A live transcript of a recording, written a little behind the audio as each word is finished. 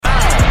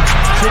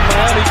watching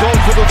Miami go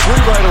for the three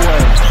right away.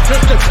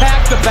 Just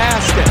attack the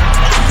basket.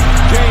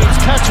 James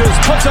catches,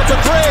 puts up the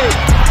three.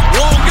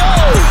 Won't go.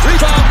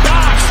 Rebound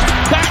Box.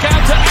 Back out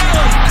to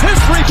Allen. His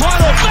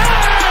three-pointer.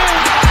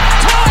 Bang!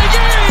 Tie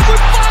game with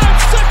 5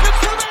 seconds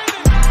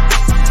remaining.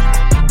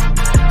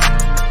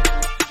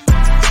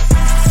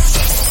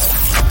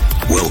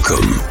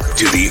 Welcome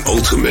to the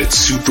Ultimate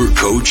Super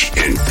Coach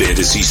and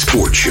Fantasy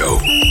Sports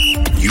Show.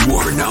 You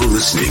are now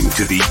listening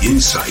to the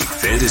Insight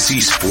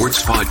Fantasy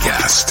Sports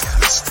Podcast.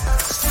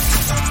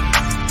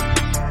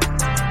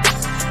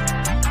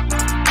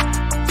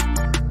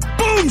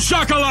 Boom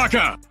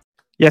shakalaka!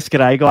 Yes,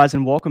 g'day guys,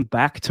 and welcome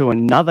back to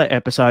another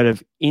episode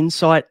of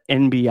Insight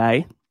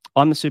NBA.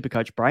 I'm the Super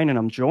Coach Brain, and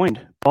I'm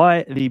joined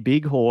by the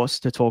Big Horse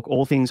to talk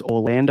all things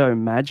Orlando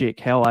Magic.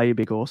 How are you,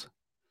 Big Horse?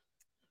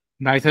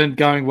 Nathan,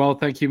 going well,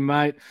 thank you,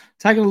 mate.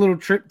 Taking a little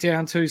trip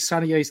down to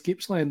sunny East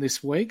Gippsland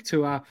this week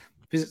to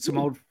visit some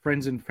old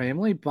friends and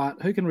family,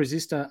 but who can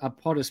resist a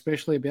pod,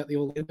 especially about the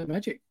Orlando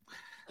Magic?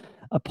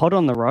 A pod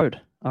on the road.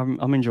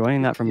 I'm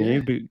enjoying that from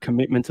you.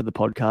 Commitment to the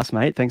podcast,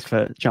 mate. Thanks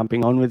for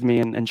jumping on with me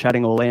and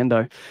chatting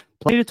Orlando.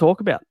 Plenty to talk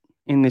about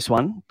in this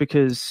one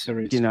because,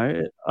 you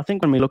know, I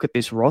think when we look at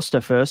this roster,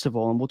 first of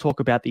all, and we'll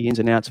talk about the ins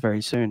and outs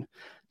very soon,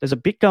 there's a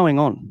bit going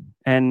on.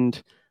 And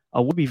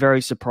I would be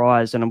very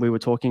surprised, and we were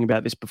talking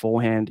about this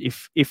beforehand,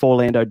 if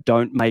Orlando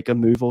don't make a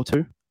move or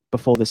two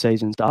before the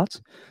season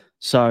starts.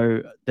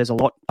 So there's a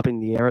lot up in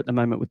the air at the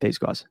moment with these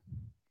guys.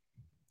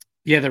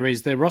 Yeah, there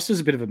is. Their roster's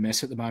a bit of a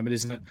mess at the moment,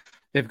 isn't it?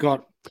 They've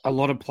got a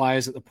lot of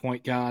players at the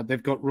point guard.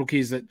 They've got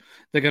rookies that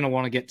they're going to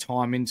want to get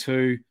time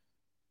into.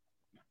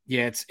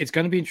 Yeah, it's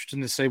going to be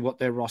interesting to see what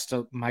their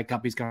roster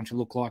makeup is going to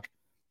look like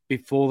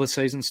before the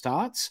season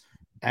starts.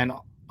 And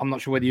I'm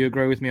not sure whether you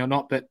agree with me or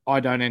not, but I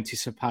don't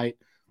anticipate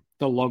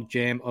the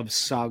logjam of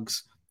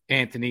Suggs,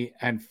 Anthony,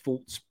 and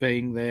Fultz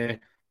being there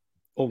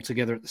all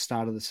together at the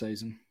start of the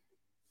season.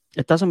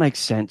 It doesn't make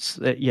sense.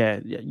 Yeah,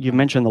 you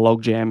mentioned the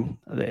logjam.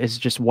 There's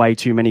just way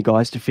too many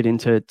guys to fit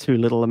into too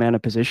little amount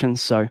of positions.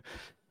 So,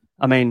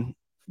 I mean,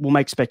 we'll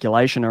make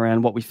speculation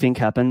around what we think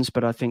happens,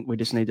 but I think we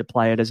just need to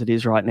play it as it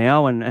is right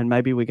now. And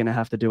maybe we're going to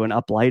have to do an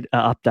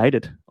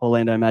updated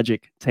Orlando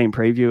Magic team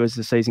preview as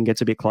the season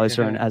gets a bit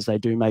closer and as they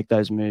do make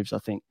those moves, I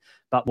think.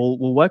 But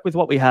we'll work with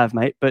what we have,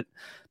 mate. But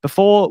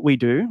before we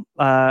do,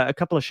 a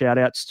couple of shout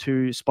outs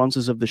to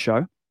sponsors of the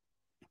show.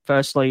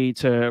 Firstly,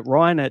 to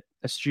Ryan at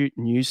Astute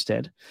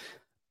Newstead.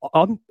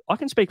 I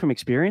can speak from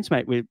experience,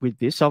 mate, with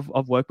this. I've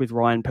worked with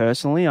Ryan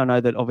personally. I know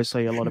that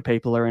obviously a lot of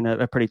people are in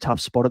a pretty tough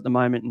spot at the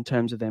moment in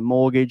terms of their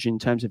mortgage, in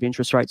terms of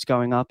interest rates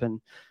going up,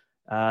 and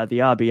the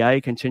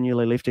RBA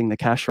continually lifting the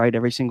cash rate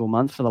every single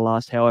month for the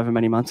last however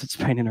many months it's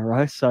been in a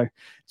row. So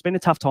it's been a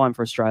tough time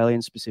for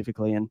Australians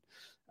specifically, and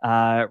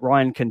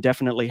Ryan can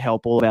definitely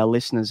help all of our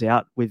listeners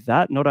out with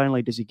that. Not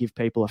only does he give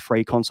people a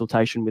free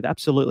consultation with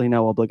absolutely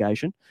no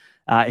obligation,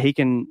 he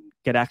can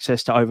get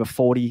access to over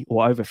 40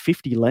 or over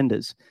 50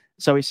 lenders.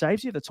 So he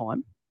saves you the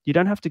time. You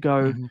don't have to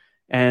go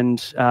and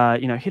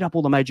hit up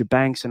all the major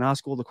banks and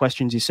ask all the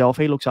questions yourself.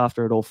 He looks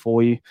after it all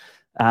for you.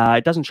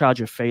 It doesn't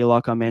charge a fee,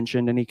 like I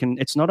mentioned, and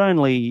it's not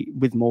only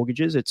with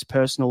mortgages, it's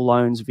personal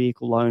loans,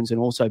 vehicle loans, and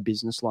also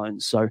business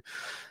loans. So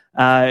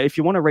if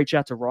you want to reach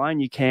out to Ryan,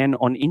 you can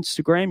on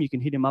Instagram. You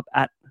can hit him up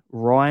at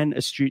Ryan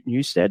Astute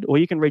Newstead, or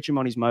you can reach him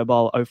on his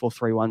mobile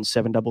 0431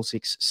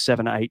 766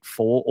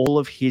 784. All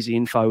of his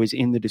info is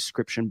in the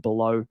description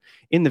below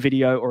in the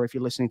video, or if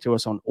you're listening to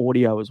us on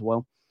audio as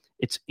well,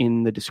 it's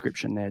in the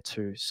description there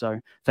too.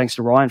 So thanks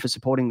to Ryan for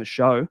supporting the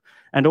show.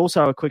 And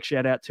also a quick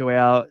shout out to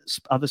our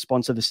other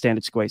sponsor, the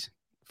Standard Squeeze.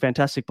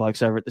 Fantastic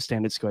blokes over at the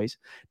Standard Squeeze.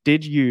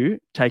 Did you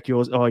take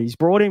yours? Oh, he's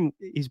brought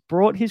his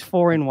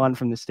 4-in-1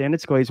 from the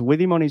Standard Squeeze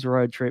with him on his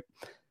road trip.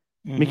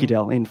 Mickey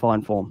Dell in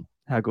fine form.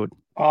 How good?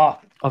 Oh,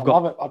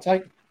 love it. I'll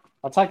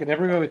take it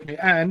everywhere with me.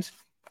 And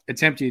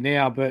it's empty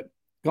now, but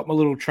got my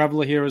little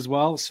traveller here as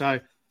well. So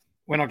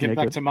when I get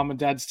back to mum and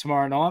dad's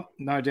tomorrow night,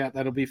 no doubt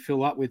that'll be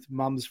filled up with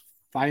mum's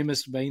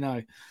famous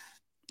vino.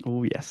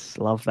 Oh yes,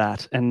 love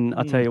that. And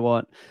I tell you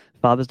what,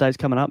 Father's Day's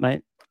coming up,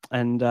 mate.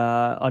 And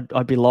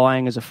I'd be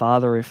lying as a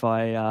father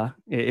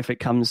if it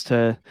comes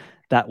to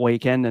that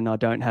weekend and I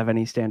don't have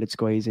any Standard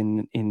Squeeze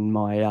in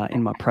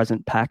my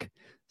present pack.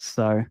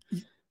 So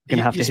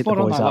gonna have to hit the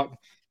boys up.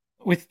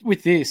 Like,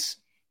 with this,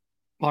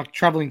 like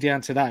traveling down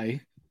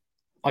today,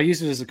 I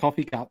used it as a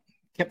coffee cup,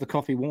 kept the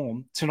coffee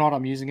warm. Tonight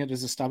I'm using it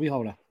as a stubby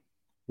holder.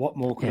 What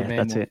more could a man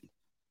want? It.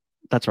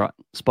 That's right.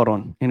 Spot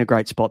on. In a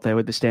great spot there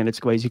with the Standard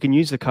Squeeze. You can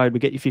use the code. We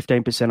get you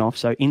 15% off.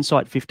 So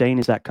Insight15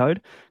 is that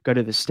code. Go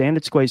to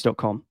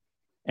thestandardsqueeze.com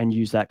and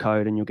use that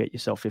code and you'll get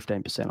yourself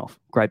 15% off.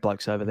 Great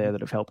blokes over there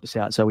that have helped us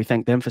out. So we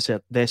thank them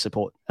for their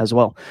support as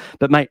well.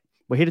 But mate,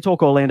 we're here to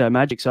talk Orlando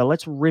Magic. So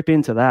let's rip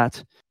into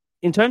that.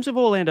 In terms of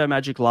Orlando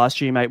Magic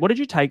last year, mate, what did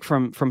you take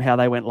from how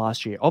they went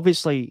last year?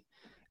 Obviously,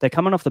 they're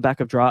coming off the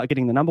back of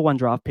getting the number 1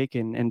 draft pick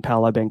in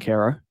Paolo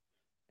Banchero.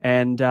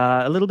 And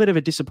a little bit of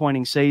a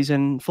disappointing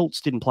season.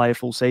 Fultz didn't play a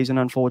full season,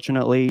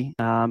 unfortunately.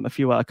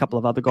 A couple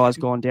of other guys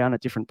gone down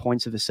at different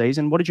points of the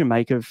season. What did you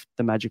make of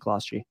the Magic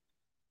last year?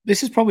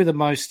 This is probably the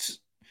most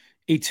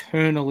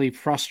eternally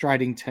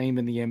frustrating team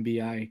in the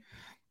NBA.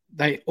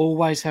 They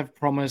always have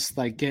promise.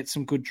 They get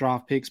some good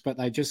draft picks, but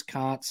they just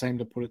can't seem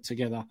to put it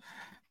together.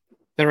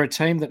 They're a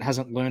team that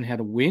hasn't learned how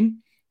to win,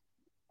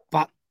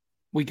 but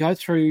we go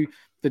through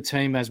the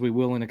team as we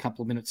will in a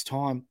couple of minutes'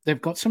 time.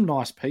 They've got some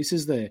nice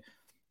pieces there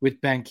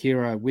with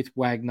Banchero, with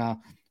Wagner.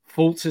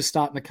 Fultz is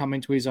starting to come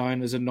into his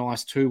own as a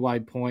nice two-way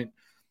point.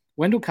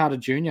 Wendell Carter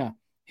Jr.,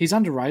 he's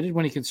underrated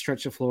when he can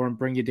stretch the floor and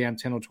bring you down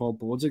 10 or 12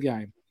 boards a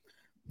game.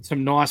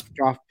 Some nice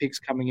draft picks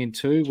coming in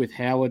too with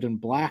Howard and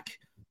Black.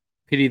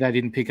 Pity they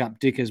didn't pick up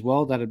Dick as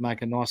well. That'd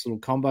make a nice little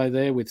combo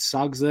there with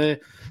Suggs there.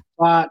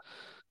 But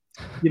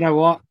you know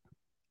what?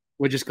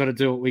 We're just got to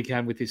do what we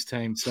can with this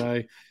team.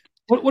 So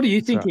what are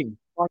you thinking?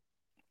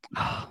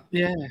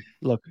 Yeah.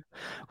 Look,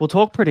 we'll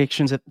talk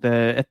predictions at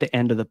the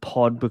end of the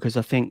pod, because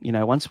I think,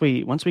 once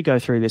we go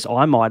through this,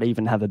 I might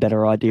even have a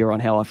better idea on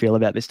how I feel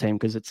about this team,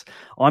 because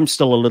I'm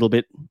still a little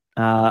bit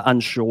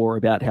unsure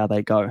about how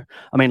they go.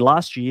 I mean,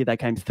 last year they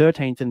came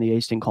 13th in the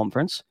Eastern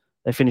Conference.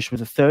 They finished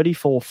with a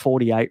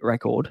 34-48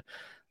 record.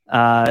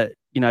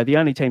 The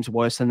only teams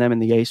worse than them in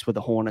the East were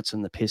the Hornets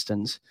and the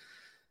Pistons.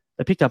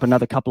 They picked up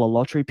another couple of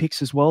lottery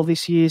picks as well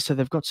this year, so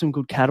they've got some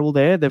good cattle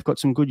there. They've got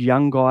some good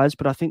young guys,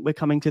 but I think we're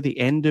coming to the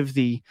end of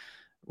the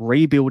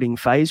rebuilding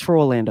phase for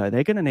Orlando.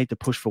 They're going to need to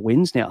push for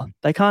wins now.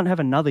 They can't have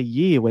another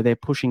year where they're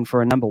pushing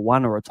for a number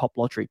one or a top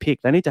lottery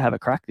pick. They need to have a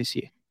crack this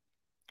year.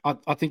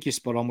 I think you're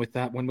spot on with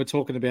that. When we're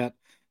talking about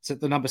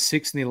the number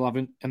 6 and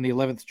the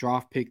 11th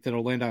draft pick that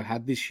Orlando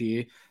had this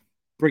year,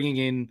 bringing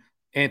in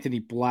Anthony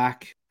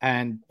Black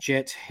and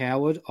Jet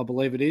Howard, I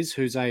believe it is,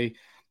 who's a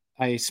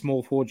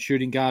small forward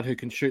shooting guard who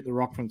can shoot the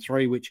rock from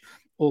three, which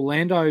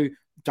Orlando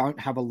don't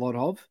have a lot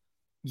of.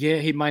 Yeah,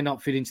 he may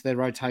not fit into their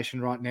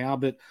rotation right now,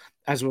 but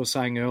as we were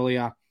saying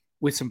earlier,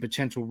 with some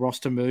potential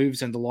roster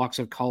moves and the likes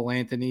of Cole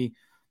Anthony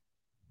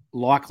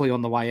likely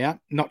on the way out,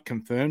 not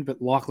confirmed,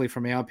 but likely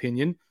from our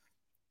opinion,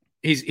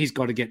 he's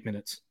got to get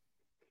minutes.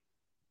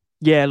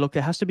 Yeah, look,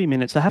 there has to be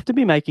minutes. They have to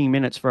be making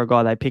minutes for a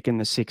guy they pick in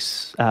the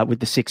 6 with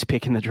the 6th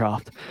pick in the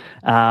draft,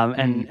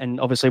 and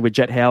obviously with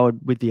Jet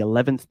Howard with the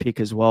 11th pick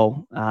as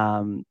well.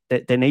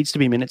 There needs to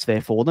be minutes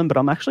there for them, but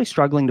I'm actually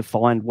struggling to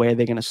find where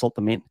they're going to slot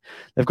them in.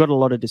 They've got a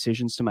lot of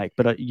decisions to make,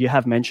 but you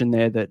have mentioned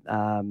there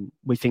that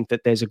we think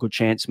that there's a good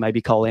chance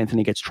maybe Cole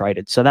Anthony gets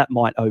traded, so that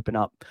might open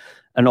up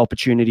an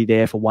opportunity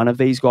there for one of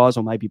these guys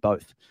or maybe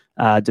both,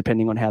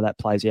 depending on how that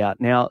plays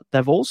out. Now,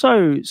 they've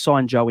also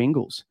signed Joe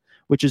Ingles,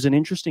 which is an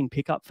interesting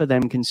pickup for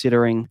them,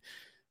 considering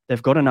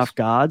they've got enough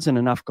guards and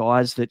enough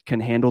guys that can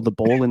handle the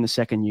ball in the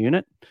second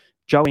unit.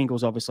 Joe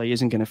Ingles obviously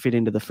isn't going to fit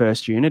into the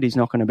first unit. He's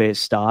not going to be a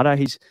starter.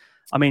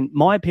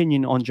 My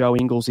opinion on Joe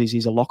Ingles is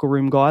he's a locker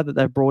room guy that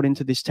they've brought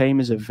into this team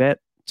as a vet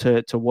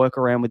to work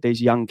around with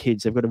these young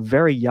kids. They've got a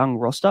very young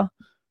roster,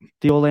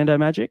 the Orlando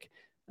Magic.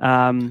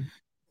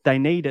 They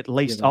need at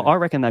least, I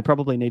reckon they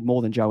probably need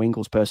more than Joe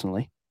Ingles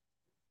personally.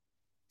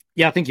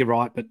 Yeah, I think you're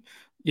right, but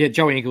yeah,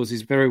 Joe Ingles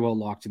is very well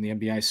liked in the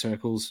NBA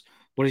circles.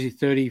 What is he,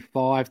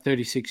 35,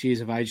 36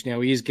 years of age now?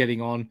 He is getting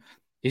on.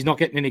 He's not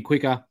getting any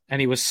quicker, and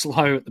he was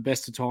slow at the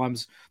best of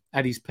times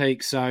at his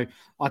peak. So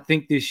I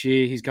think this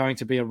year he's going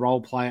to be a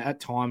role player at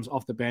times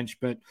off the bench,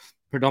 but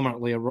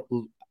predominantly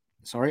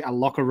a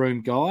locker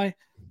room guy.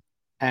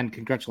 And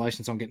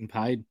congratulations on getting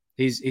paid.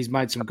 He's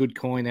made some good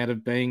coin out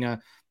of being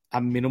a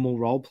minimal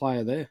role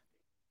player there.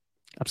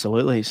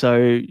 Absolutely.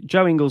 So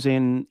Joe Ingles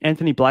in,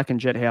 Anthony Black and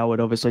Jet Howard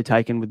obviously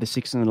taken with the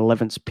 6th and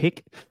 11th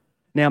pick.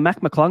 Now,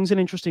 Mac McClung's an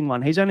interesting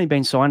one. He's only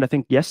been signed, I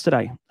think,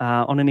 yesterday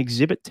on an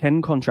Exhibit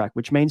 10 contract,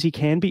 which means he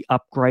can be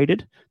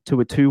upgraded to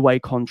a two-way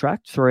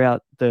contract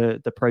throughout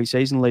the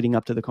preseason leading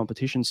up to the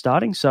competition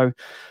starting. So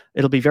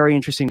it'll be very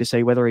interesting to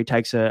see whether he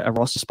takes a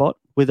roster spot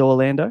with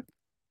Orlando.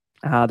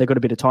 They've got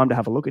a bit of time to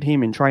have a look at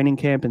him in training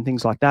camp and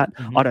things like that.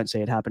 Mm-hmm. I don't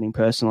see it happening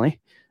personally.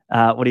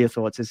 What are your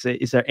thoughts?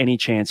 Is there any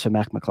chance for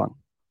Mac McClung?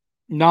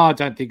 No, I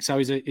don't think so.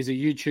 He's a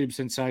YouTube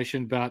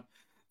sensation, but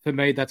for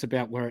me, that's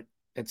about where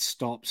it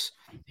stops.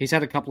 He's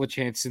had a couple of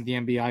chances in the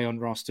NBA on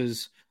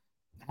rosters,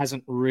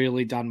 hasn't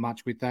really done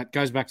much with that.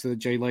 Goes back to the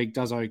G League,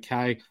 does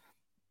okay.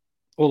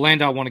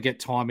 Orlando want to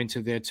get time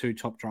into their 2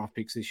 top draft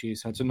picks this year,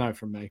 so it's a no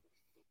from me.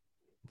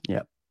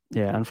 Yeah.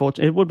 Yeah,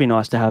 unfortunately, it would be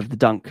nice to have the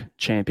dunk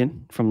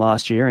champion from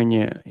last year in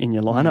your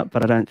lineup,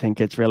 but I don't think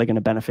it's really going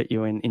to benefit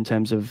you in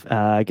terms of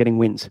getting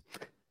wins.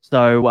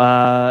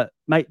 So,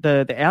 mate,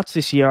 the outs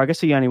this year, I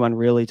guess the only one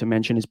really to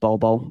mention is Bol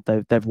Bol.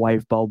 They've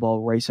waived Bol Bol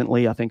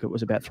recently. I think it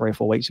was about 3 or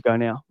 4 weeks ago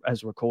now,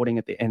 as recording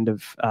at the end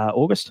of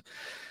August.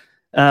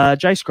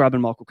 Jay Scrubb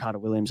and Michael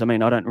Carter-Williams. I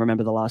mean, I don't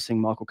remember the last thing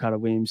Michael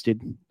Carter-Williams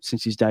did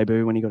since his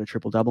debut when he got a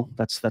triple-double.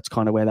 That's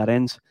kind of where that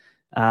ends.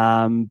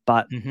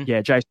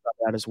 Yeah, Jay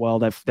Scrubb out as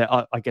well.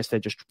 I guess they're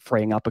just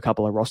freeing up a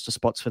couple of roster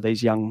spots for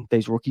these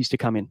rookies to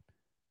come in.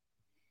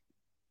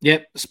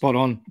 Yep, spot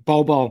on.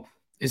 Bol Bol.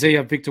 Is he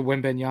a Victor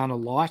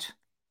Wembanyama light?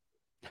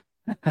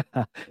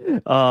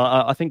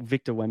 I think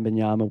Victor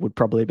Wembanyama would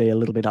probably be a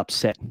little bit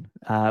upset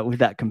with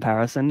that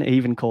comparison,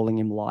 even calling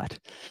him light.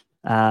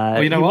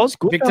 Well, you know what?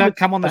 Victor,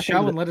 come on the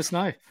show and let us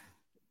know.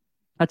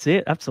 That's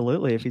it.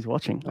 Absolutely. If he's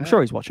watching. I'm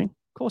sure he's watching.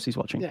 Of course he's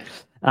watching. Yeah,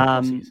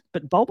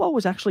 but Bol Bol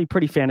was actually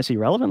pretty fantasy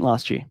relevant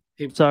last year.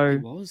 He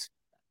was.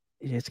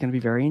 Yeah, it's going to be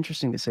very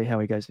interesting to see how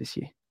he goes this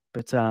year.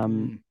 But,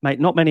 mate,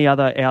 not many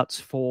other outs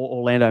for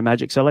Orlando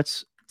Magic. So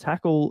let's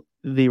tackle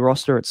the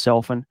roster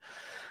itself. And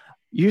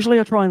usually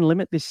I try and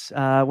limit this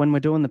when we're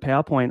doing the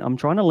PowerPoint. I'm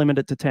trying to limit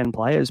it to 10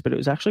 players, but it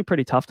was actually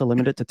pretty tough to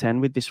limit it to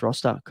 10 with this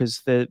roster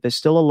because there's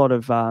still a lot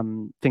of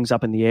things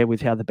up in the air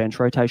with how the bench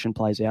rotation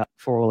plays out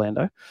for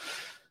Orlando.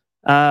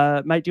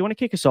 Mate, do you want to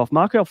kick us off?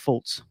 Markelle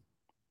Fultz,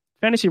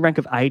 fantasy rank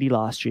of 80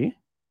 last year.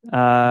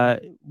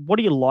 What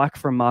do you like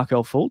from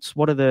Markelle Fultz?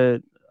 What are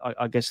the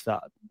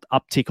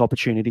uptick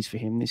opportunities for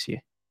him this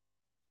year?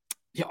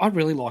 Yeah, I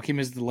really like him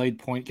as the lead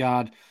point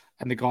guard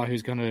and the guy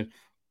who's going to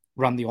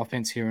run the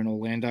offense here in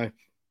Orlando.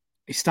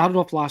 He started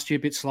off last year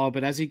a bit slow,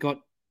 but as he got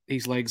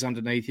his legs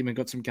underneath him and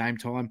got some game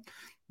time,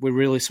 we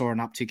really saw an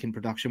uptick in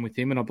production with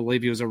him. And I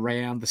believe he was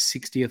around the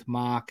 60th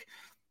mark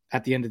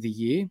at the end of the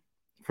year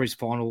for his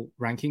final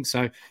ranking.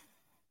 So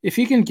if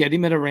you can get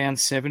him at around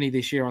 70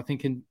 this year, I'm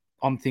thinking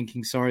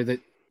that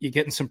you're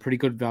getting some pretty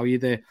good value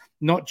there,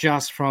 not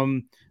just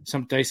from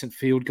some decent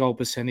field goal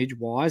percentage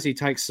wise. He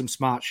takes some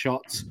smart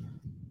shots,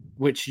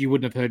 which you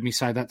wouldn't have heard me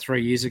say that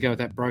 3 years ago,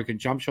 that broken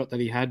jump shot that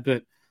he had.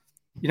 But,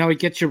 you know, he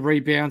gets you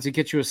rebounds, he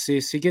gets you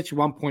assists, he gets you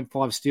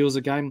 1.5 steals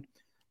a game,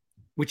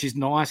 which is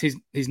nice.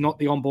 He's not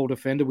the on-ball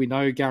defender. We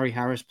know Gary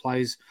Harris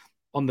plays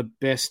on the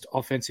best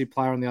offensive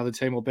player on the other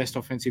team, or best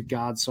offensive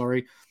guard,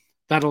 sorry.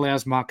 That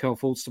allows Markelle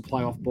Fultz to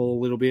play off ball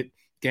a little bit,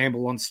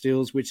 gamble on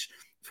steals, which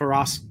for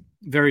us,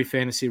 very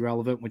fantasy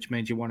relevant, which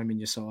means you want him in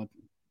your side.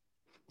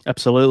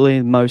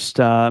 Absolutely. Most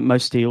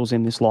steals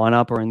in this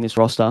lineup or in this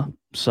roster.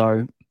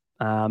 So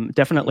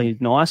definitely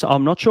nice.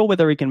 I'm not sure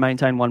whether he can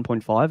maintain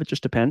 1.5. It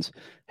just depends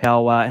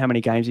how many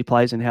games he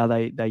plays and how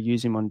they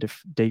use him on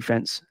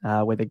defense.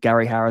 Whether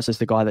Gary Harris is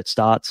the guy that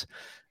starts,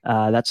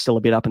 that's still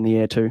a bit up in the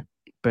air too.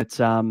 But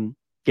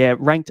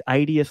ranked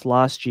 80th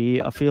last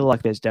year. I feel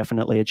like there's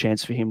definitely a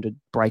chance for him to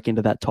break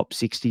into that top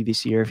 60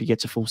 this year if he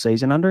gets a full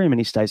season under him and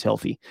he stays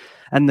healthy.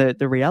 And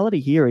the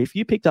reality here, if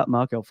you picked up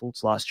Markelle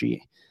Fultz last year,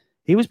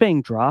 he was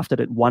being drafted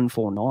at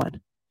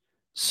 149.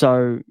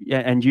 So, yeah,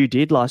 and you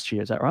did last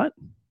year, is that right?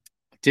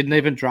 Didn't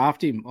even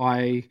draft him.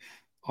 I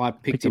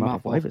picked him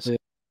up waivers.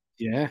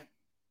 Yeah.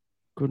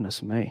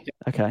 Goodness me.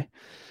 Yeah. Okay.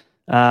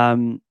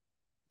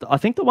 I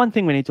think the one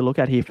thing we need to look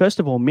at here, first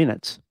of all,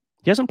 minutes.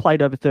 He hasn't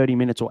played over 30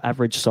 minutes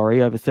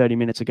over 30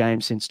 minutes a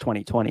game since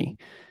 2020.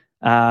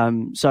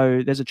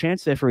 So there's a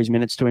chance there for his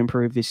minutes to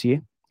improve this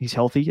year. He's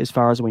healthy as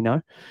far as we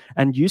know.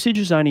 And usage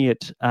is only at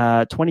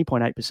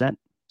 20.8%.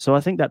 So I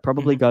think that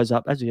probably goes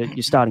up as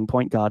your starting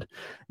point guard.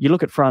 You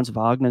look at Franz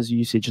Wagner's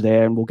usage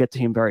there, and we'll get to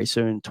him very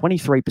soon.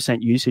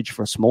 23% usage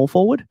for a small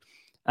forward.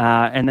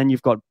 And then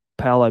you've got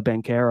Paolo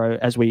Banchero,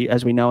 as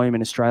we know him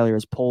in Australia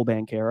as Paul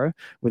Banchero,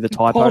 with a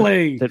typo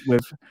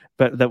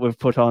that we've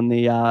put on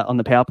the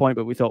PowerPoint,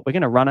 but we thought we're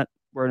going to run it.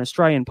 We're an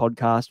Australian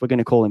podcast. We're going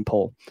to call him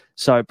Paul.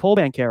 So Paul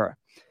Banchero,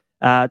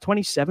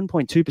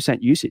 27.2%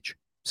 usage.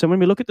 So when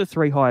we look at the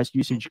three highest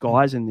usage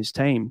guys in this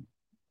team,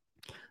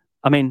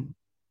 I mean,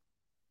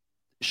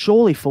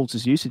 surely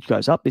Fultz's usage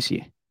goes up this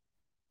year.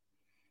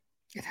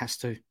 It has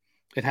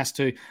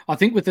to. I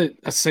think with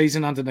a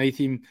season underneath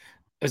him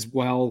as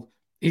well,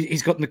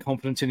 he's gotten the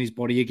confidence in his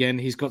body again.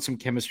 He's got some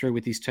chemistry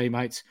with his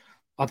teammates.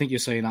 I think you'll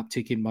see an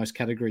uptick in most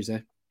categories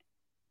there.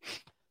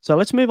 So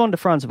let's move on to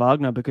Franz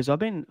Wagner, because I've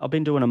been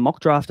doing a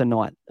mock draft a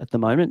night at the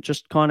moment,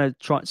 just kind of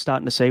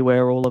starting to see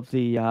where all of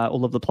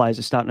the players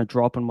are starting to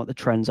drop and what the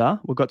trends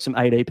are. We've got some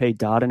ADP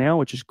data now,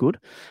 which is good,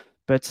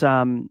 but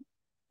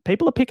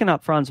people are picking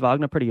up Franz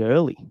Wagner pretty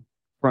early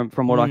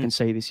from what I can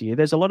see this year.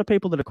 There's a lot of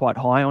people that are quite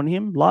high on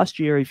him. Last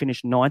year he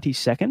finished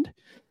 92nd.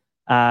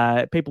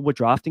 People were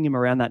drafting him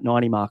around that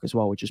 90 mark as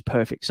well, which is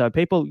perfect. So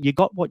you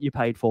got what you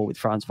paid for with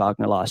Franz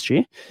Wagner last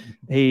year.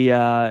 He,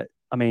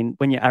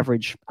 when you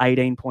average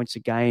 18 points a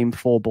game,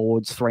 4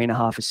 boards,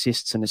 3.5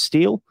 assists and a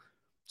steal,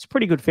 it's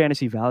pretty good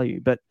fantasy value.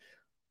 But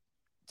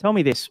tell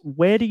me this,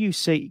 do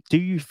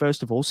you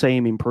first of all see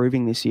him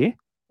improving this year,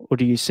 or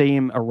do you see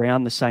him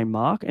around the same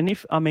mark? And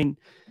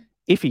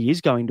if he is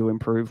going to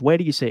improve, where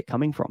do you see it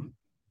coming from?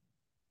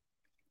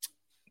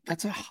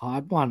 That's a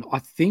hard one. I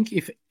think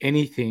if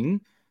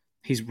anything,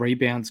 his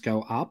rebounds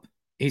go up.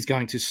 He's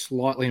going to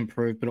slightly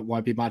improve, but it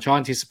won't be much. I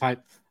anticipate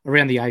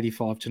around the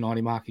 85 to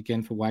 90 mark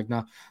again for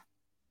Wagner.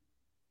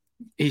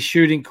 His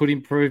shooting could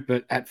improve,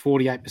 but at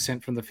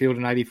 48% from the field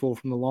and 84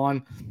 from the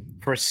line,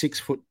 for a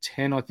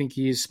 6'10", I think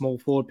he is small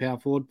forward, power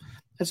forward.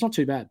 That's not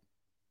too bad.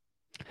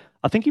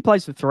 I think he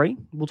plays the 3.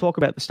 We'll talk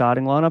about the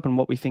starting lineup and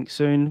what we think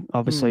soon.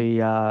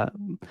 Obviously, our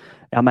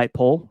mate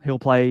Paul, he'll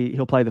play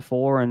the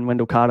 4 and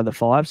Wendell Carter the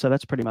 5. So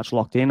that's pretty much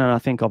locked in. And I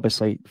think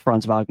obviously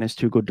Franz Wagner's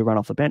too good to run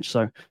off the bench,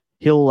 so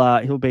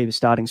he'll be the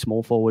starting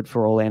small forward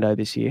for Orlando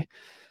this year.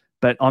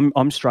 But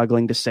I'm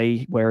struggling to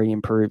see where he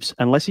improves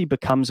unless he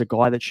becomes a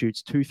guy that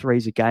shoots 2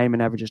 threes a game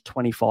and averages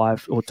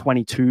 25 or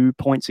 22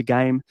 points a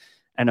game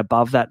and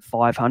above that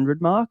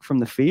 500 mark from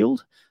the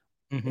field.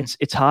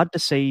 it's hard to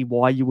see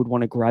why you would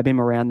want to grab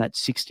him around that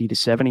 60 to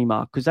 70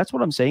 mark, because that's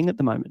what I'm seeing at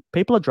the moment.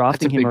 People are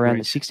drafting him around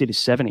the 60 to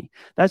 70.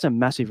 That's a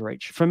massive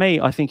reach. For me,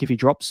 I think if he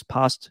drops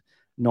past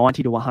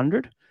 90 to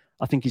 100,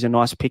 I think he's a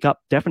nice pickup.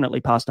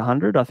 Definitely past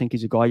 100. I think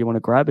he's a guy you want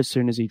to grab as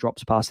soon as he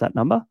drops past that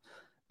number.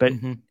 But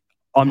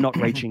I'm not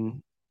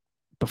reaching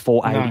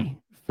before 80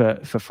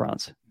 for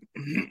France.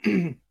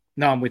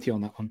 No, I'm with you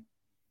on that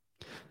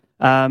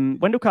one.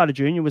 Wendell Carter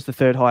Jr. was the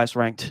third highest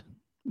ranked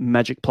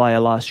Magic player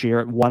last year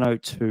at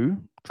 102,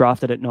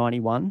 drafted at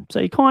 91. So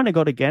you kind of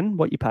got, again,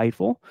 what you paid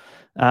for.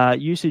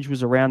 Usage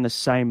was around the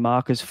same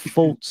mark as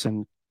Fultz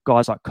and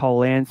guys like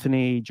Cole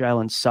Anthony,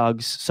 Jalen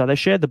Suggs. So they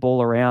shared the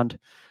ball around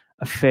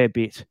a fair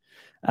bit.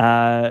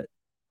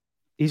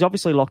 He's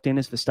obviously locked in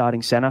as the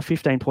starting center,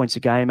 15 points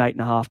a game,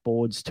 8.5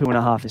 boards,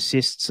 2.5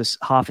 assists,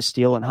 half a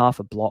steal and half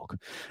a block.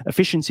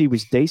 Efficiency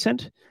was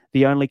decent.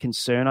 The only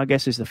concern, I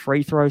guess, is the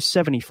free throw,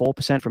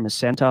 74% from a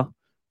center.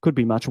 Could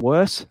be much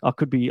worse.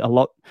 Could be a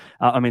lot.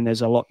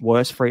 There's a lot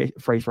worse free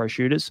throw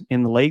shooters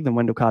in the league than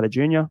Wendell Carter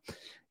Jr.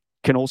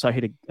 Can also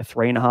hit a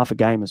 3.5 a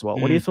game as well.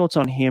 What are your thoughts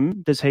on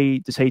him? Does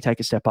he take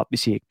a step up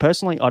this year?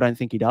 Personally, I don't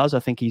think he does.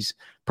 I think he's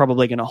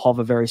probably going to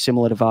hover very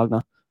similar to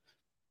Wagner.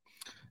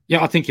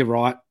 Yeah, I think you're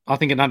right. I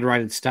think an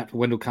underrated stat for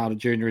Wendell Carter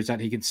Jr. is that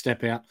he can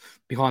step out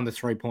behind the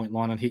 3-point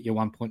line and hit your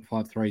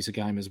 1.5 threes a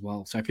game as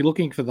well. So if you're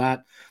looking for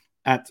that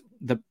at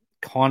the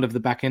kind of the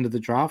back end of the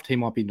draft, he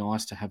might be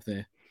nice to have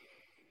there.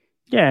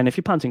 Yeah, and if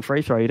you're punting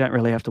free throw, you don't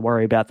really have to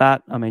worry about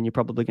that. I mean, you're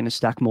probably going to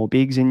stack more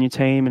bigs in your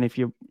team, and if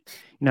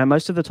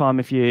most of the time,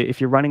 if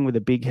you're running with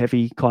a big,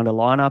 heavy kind of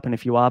lineup, and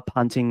if you are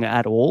punting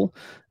at all,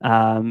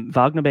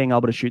 Wagner being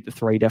able to shoot the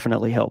three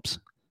definitely helps.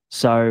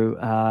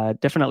 So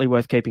definitely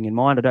worth keeping in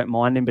mind. I don't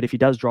mind him, but if he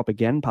does drop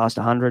again past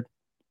 100,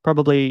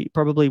 probably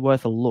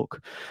worth a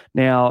look.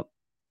 Now,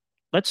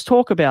 let's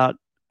talk about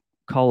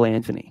Cole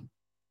Anthony,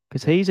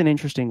 because he's an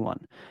interesting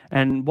one.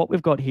 And what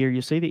we've got here,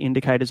 you see the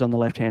indicators on the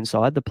left-hand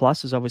side. The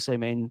pluses obviously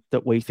mean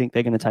that we think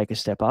they're going to take a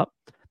step up.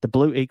 The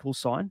blue equal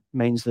sign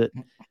means that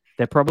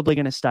they're probably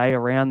going to stay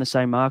around the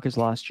same mark as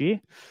last year.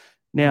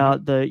 Now,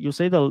 you'll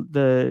see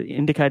the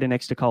indicator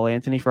next to Cole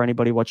Anthony for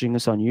anybody watching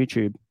this on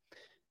YouTube.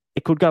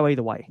 It could go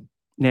either way.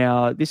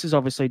 Now, this is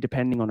obviously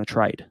depending on a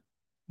trade.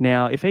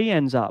 Now, if he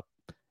ends up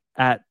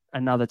at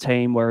another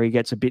team where he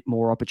gets a bit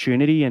more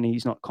opportunity and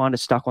he's not kind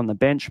of stuck on the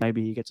bench,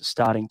 maybe he gets a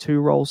starting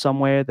 2 role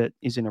somewhere that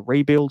is in a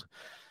rebuild,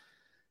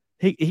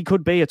 he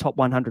could be a top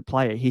 100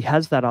 player. He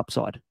has that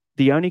upside.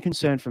 The only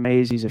concern for me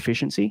is his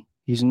efficiency.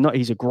 He's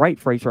a great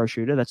free throw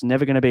shooter. That's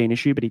never going to be an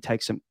issue, but he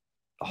takes some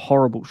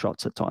horrible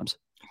shots at times.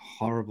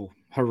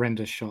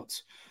 Horrendous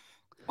shots.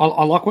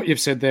 I like what you've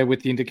said there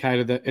with the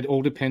indicator that it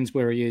all depends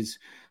where he is.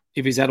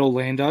 If he's at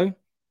Orlando,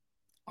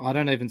 I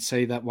don't even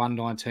see that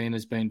 119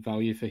 as being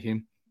value for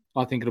him.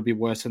 I think it'll be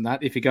worse than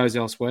that. If he goes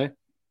elsewhere,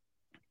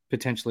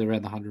 potentially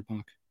around the 100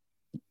 mark.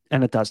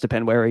 And it does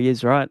depend where he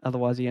is, right?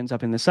 Otherwise, he ends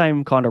up in the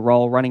same kind of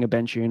role, running a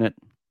bench unit,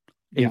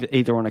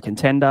 either on a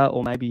contender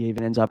or maybe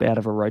even ends up out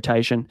of a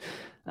rotation.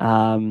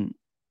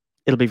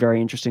 It'll be very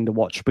interesting to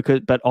watch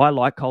but I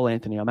like Cole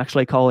Anthony. I'm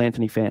actually a Cole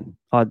Anthony fan.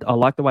 I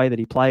like the way that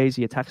he plays.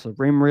 He attacks the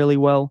rim really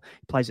well.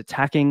 He plays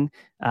attacking.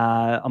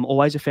 I'm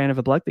always a fan of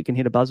a bloke that can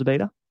hit a buzzer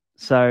beater.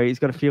 So he's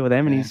got a few of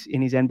them in his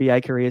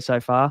NBA career so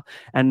far.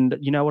 And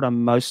you know what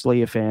I'm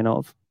mostly a fan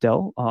of,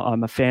 Del?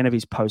 I'm a fan of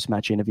his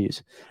post-match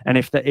interviews. And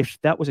if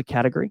that was a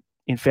category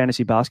in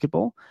fantasy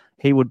basketball,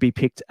 he would be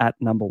picked at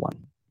number 1.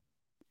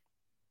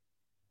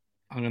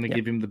 I'm going to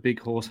give him the big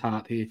horse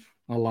heart here.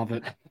 I love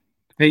it.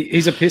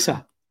 He's a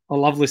pisser. I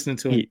love listening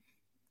to him.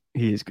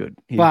 He is good.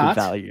 He's good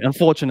value.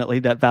 Unfortunately,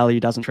 that value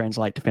doesn't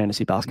translate to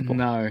fantasy basketball.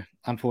 No,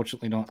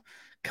 unfortunately not.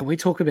 Can we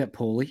talk about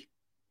Paulie?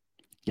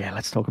 Yeah,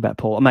 let's talk about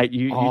Paul. Mate,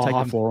 you take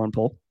the floor on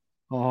Paul.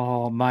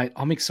 Oh, mate,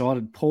 I'm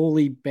excited.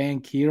 Paulie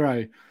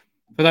Banchero.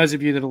 For those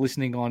of you that are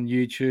listening on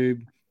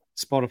YouTube,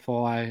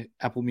 Spotify,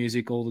 Apple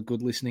Music, all the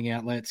good listening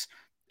outlets,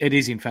 it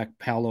is, in fact,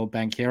 Paolo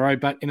Banchero.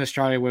 But in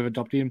Australia, we've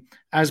adopted him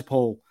as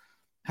Paul.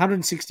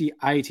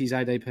 168 his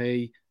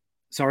ADP.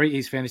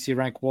 His fantasy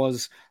rank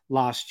was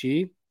last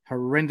year.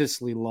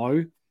 Horrendously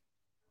low.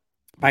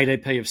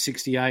 ADP of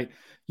 68.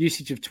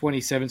 Usage of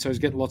 27, so he's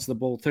getting lots of the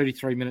ball.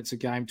 33 minutes a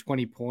game,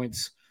 20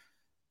 points.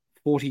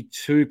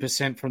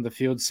 42% from the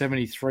field,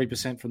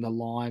 73% from the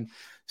line.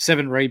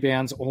 7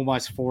 rebounds,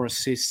 almost 4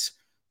 assists,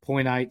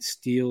 0.8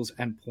 steals,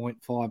 and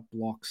 0.5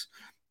 blocks.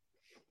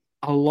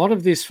 A lot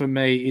of this for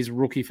me is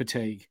rookie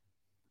fatigue.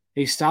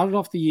 He started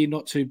off the year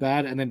not too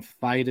bad and then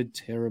faded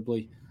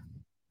terribly.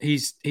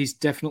 He's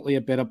definitely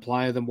a better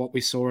player than what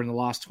we saw in the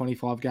last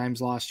 25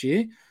 games last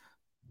year.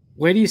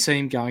 Where do you see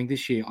him going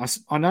this year?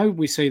 I know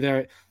we see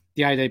the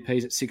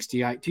ADPs at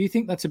 68. Do you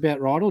think that's about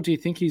right, or do you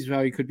think his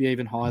value could be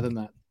even higher than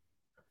that?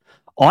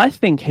 I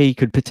think he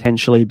could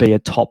potentially be a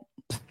top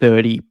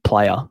 30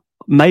 player.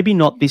 Maybe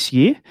not this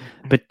year,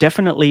 but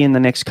definitely in the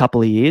next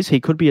couple of years, he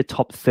could be a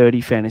top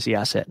 30 fantasy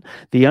asset.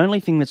 The only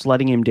thing that's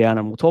letting him down,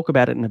 and we'll talk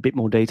about it in a bit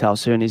more detail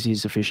soon, is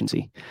his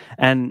efficiency.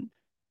 And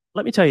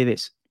let me tell you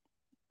this.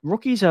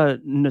 Rookies are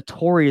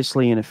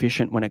notoriously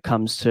inefficient when it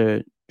comes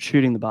to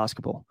shooting the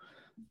basketball.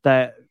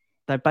 They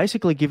they've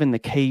basically given the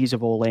keys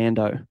of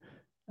Orlando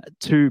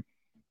to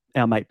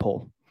our mate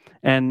Paul.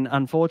 And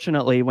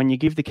unfortunately, when you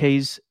give the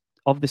keys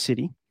of the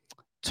city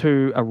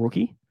to a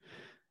rookie,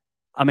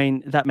 I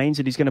mean, that means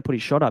that he's going to put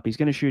his shot up. He's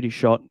going to shoot his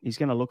shot. He's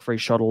going to look for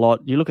his shot a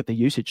lot. You look at the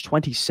usage,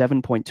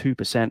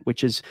 27.2%,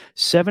 which is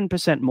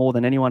 7% more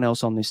than anyone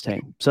else on this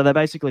team. So they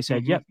basically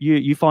said, yep,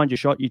 you find your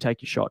shot, you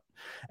take your shot.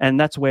 And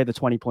that's where the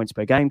 20 points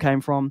per game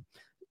came from.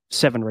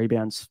 7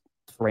 rebounds,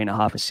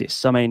 3.5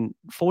 assists. I mean,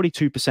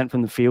 42%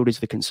 from the field is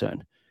the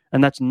concern.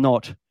 And that's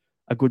not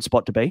a good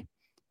spot to be.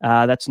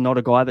 That's not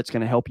a guy that's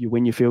going to help you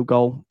win your field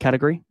goal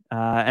category.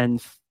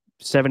 And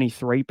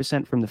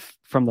 73%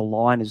 from the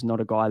line is not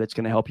a guy that's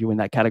going to help you in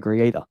that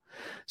category either.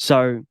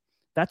 So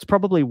that's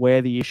probably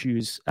where the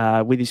issues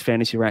with his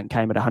fantasy rank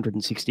came at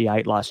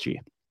 168 last year.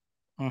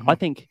 I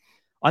think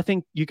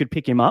you could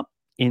pick him up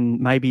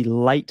in maybe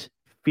late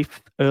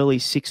 5th, early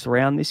 6th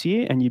round this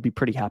year, and you'd be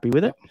pretty happy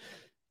with it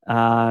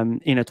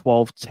in a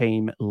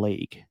 12-team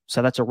league.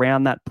 So that's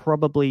around that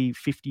probably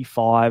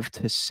 55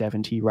 to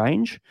 70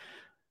 range.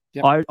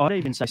 Yep. I'd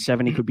even say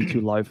 70 could be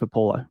too low for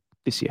Paulo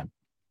this year.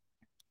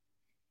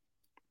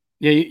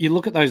 Yeah, you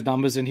look at those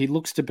numbers and he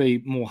looks to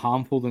be more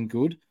harmful than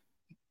good.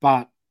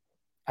 But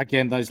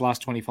again, those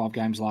last 25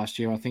 games last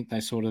year, I think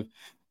they sort of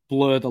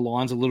blur the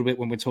lines a little bit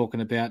when we're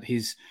talking about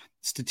his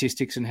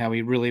statistics and how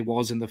he really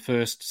was in the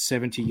first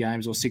 70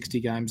 games or 60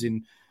 games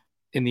in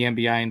the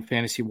NBA and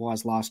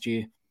fantasy-wise last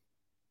year.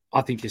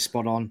 I think you're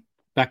spot on.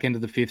 Back into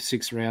the 5th,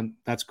 6th round,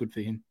 that's good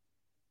for him.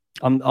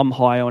 I'm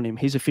high on him.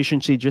 His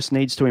efficiency just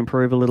needs to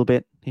improve a little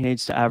bit. He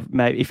needs to have,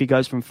 maybe if he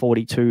goes from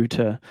 42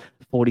 to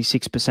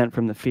 46%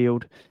 from the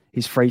field,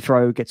 his free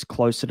throw gets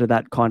closer to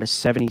that kind of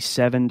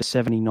 77 to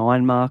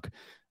 79 mark.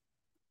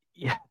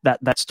 Yeah,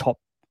 that's top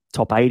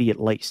 80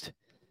 at least.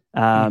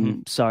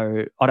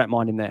 So I don't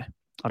mind him there.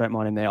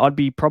 I'd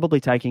be probably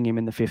taking him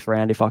in the 5th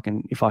round if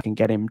I can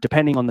get him,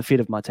 depending on the fit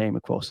of my team,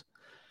 of course.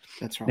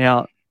 That's right.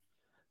 Now,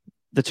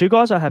 the two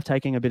guys I have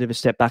taken a bit of a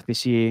step back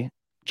this year,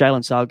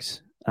 Jalen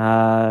Suggs,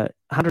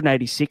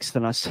 186th,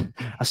 and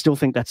I still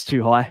think that's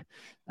too high.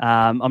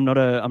 I'm not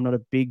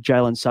a big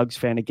Jalen Suggs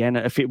fan.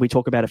 Again, we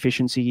talk about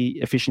efficiency.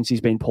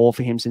 Efficiency's been poor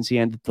for him since he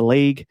entered the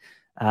league.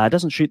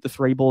 Doesn't shoot the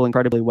 3 ball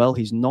incredibly well.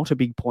 He's not a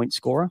big point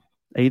scorer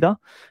either.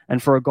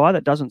 And for a guy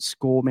that doesn't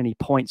score many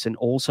points and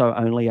also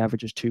only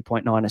averages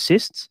 2.9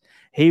 assists,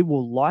 he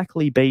will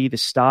likely be the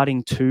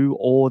starting 2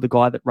 or the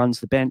guy that runs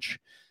the bench.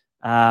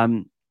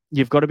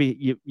 You've got to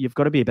be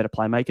a better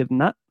playmaker than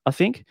that, I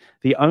think.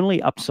 The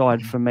only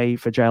upside for me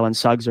for Jalen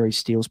Suggs are his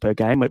steals per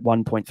game at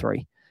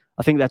 1.3.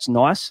 I think that's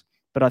nice,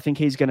 but I think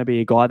he's going to be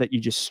a guy that you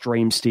just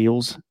stream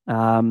steals.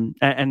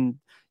 And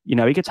you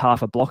know, he gets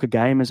half a block a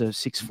game as a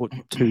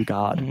 6'2"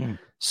 guard.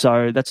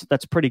 So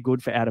that's pretty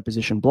good for out of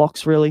position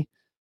blocks, really.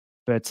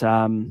 But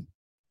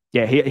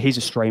he's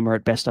a streamer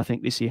at best, I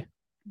think, this year.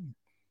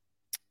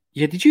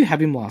 Yeah, did you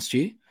have him last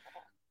year?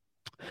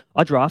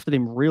 I drafted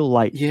him real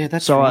late. Yeah,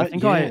 that's so right. I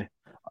think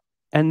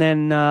and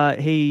then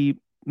he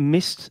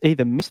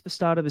either missed the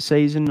start of the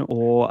season,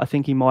 or I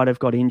think he might have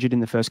got injured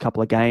in the first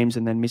couple of games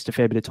and then missed a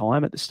fair bit of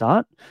time at the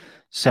start.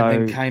 So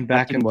and then came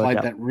back and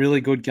played that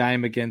really good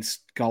game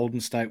against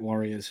Golden State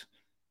Warriors.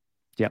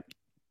 Yep.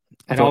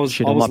 And I was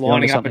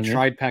lining up a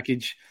trade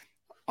package.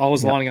 I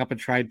was lining up a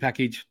trade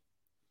package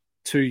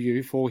to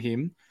you for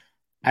him.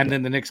 And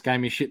then the next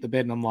game he shit the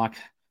bed and I'm like,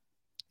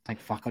 thank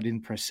fuck I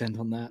didn't press send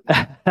on that.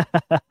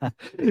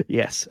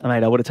 Yes, I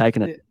mean, I would have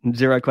taken it.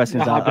 0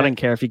 questions. I don't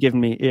care if you're giving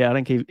me. Yeah, I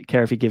don't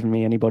care if you're giving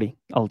me anybody.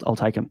 I'll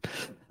take him.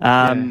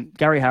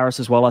 Gary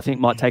Harris as well, I think,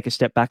 might take a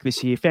step back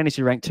this year.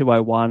 Fantasy rank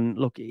 201.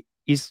 Look,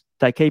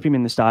 they keep him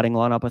in the starting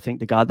lineup, I think,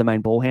 to guard the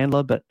main ball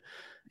handler. But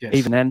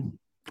even then,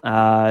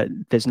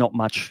 there's not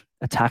much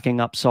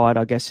attacking upside,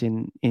 I guess,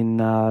 in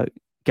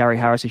Gary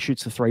Harris. He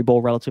shoots the 3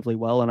 ball relatively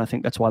well, and I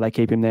think that's why they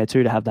keep him there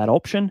too, to have that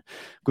option.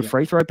 Good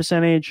free throw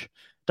percentage.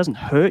 Doesn't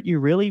hurt you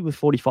really with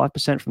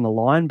 45% from the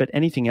line, but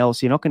anything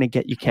else, you're not going to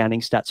get your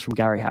counting stats from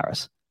Gary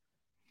Harris.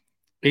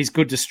 He's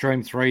good to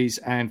stream threes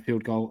and free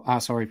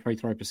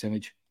throw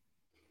percentage.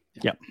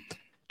 Yep.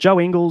 Joe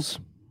Ingles.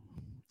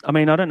 I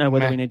mean, I don't know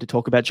whether we need to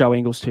talk about Joe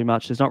Ingles too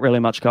much. There's not really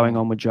much going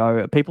on with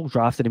Joe. People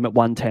drafted him at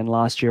 110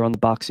 last year on the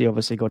Bucks. He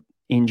obviously got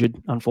injured,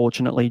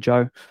 unfortunately,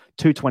 Joe.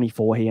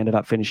 224 he ended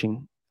up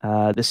finishing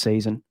this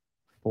season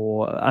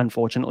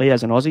unfortunately,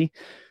 as an Aussie.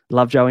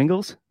 Love Joe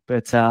Ingles.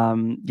 But,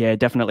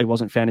 definitely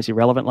wasn't fantasy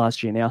relevant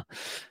last year now.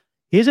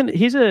 Here's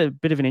a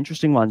bit of an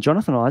interesting one.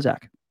 Jonathan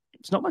Isaac.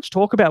 There's not much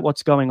talk about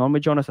what's going on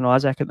with Jonathan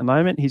Isaac at the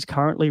moment. He's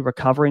currently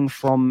recovering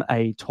from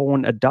a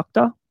torn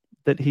adductor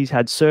that he's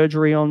had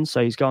surgery on,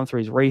 so he's going through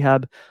his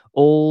rehab.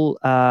 All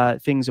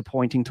things are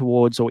pointing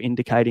towards or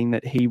indicating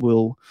that he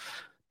will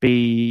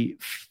be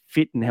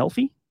fit and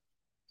healthy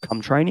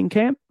come training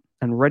camp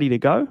and ready to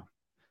go.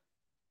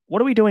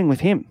 What are we doing with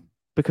him?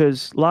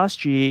 Because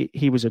last year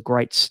he was a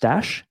great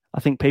stash. I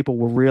think people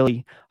were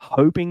really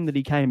hoping that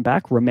he came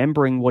back,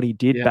 remembering what he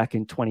did back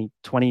in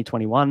 2020,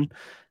 21,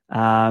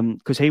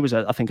 because he was,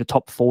 I think, a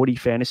top 40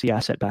 fantasy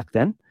asset back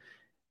then.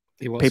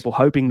 He was. People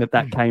hoping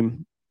that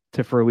came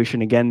to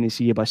fruition again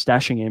this year by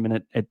stashing him,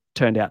 and it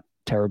turned out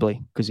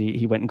terribly because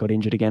he went and got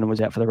injured again and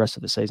was out for the rest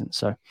of the season.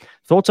 So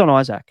thoughts on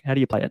Isaac? How do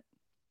you play it?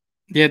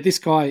 Yeah, this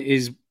guy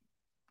is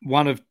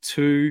one of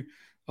two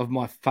of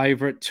my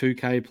favorite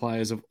 2K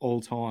players of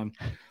all time.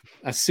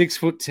 A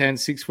 6'10",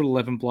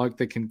 6'11" bloke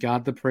that can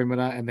guard the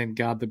perimeter and then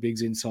guard the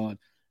bigs inside.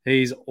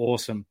 He's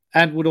awesome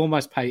and would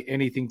almost pay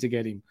anything to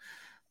get him.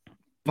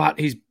 But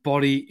his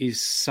body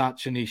is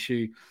such an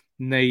issue.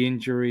 Knee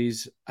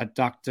injuries,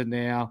 adductor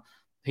now.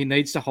 He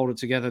needs to hold it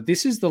together.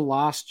 This is the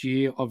last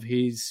year of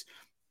his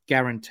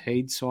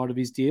guaranteed side of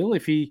his deal.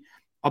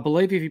 I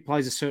believe if he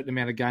plays a certain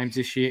amount of games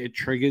this year, it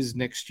triggers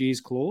next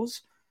year's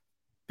clause.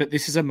 But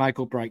this is a make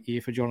or break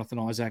year for Jonathan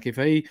Isaac. If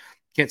he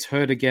gets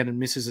hurt again and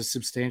misses a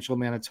substantial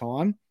amount of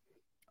time,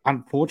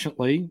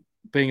 unfortunately,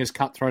 being as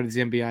cutthroat as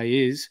the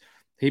NBA is,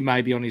 he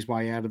may be on his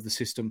way out of the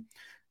system.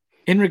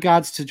 In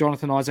regards to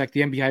Jonathan Isaac,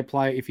 the NBA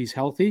player, if he's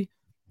healthy,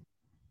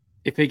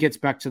 if he gets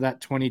back to that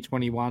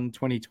 2021,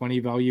 2020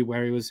 value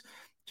where he was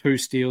 2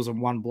 steals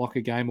and 1 block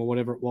a game or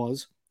whatever it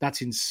was,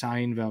 that's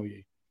insane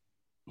value.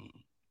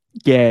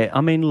 Yeah,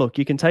 I mean, look,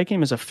 you can take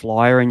him as a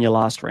flyer in your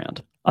last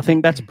round. I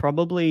think that's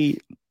probably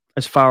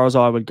as far as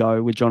I would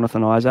go with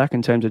Jonathan Isaac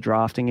in terms of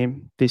drafting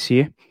him this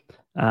year.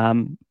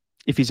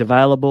 If he's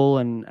available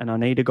and I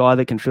need a guy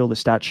that can fill the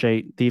stat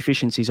sheet, the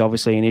efficiency is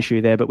obviously an issue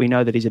there, but we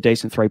know that he's a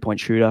decent 3-point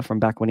shooter from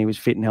back when he was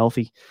fit and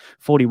healthy.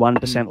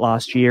 41%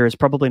 last year is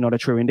probably not a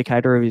true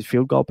indicator of his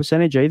field goal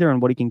percentage either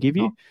and what he can give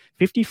you.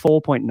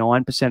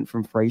 54.9%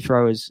 from free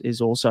throw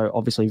is also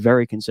obviously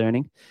very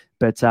concerning,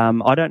 but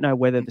I don't know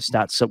whether the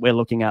stats that we're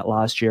looking at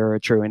last year are a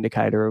true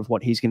indicator of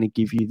what he's going to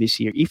give you this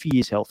year if he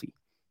is healthy.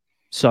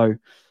 So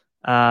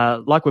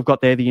like we've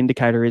got there, the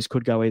indicator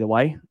could go either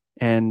way.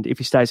 And if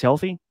he stays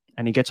healthy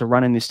and he gets a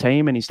run in this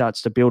team and he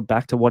starts to build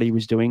back to what he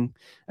was doing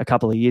a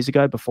couple of years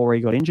ago before he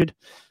got injured,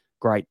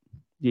 great.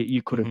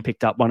 You could have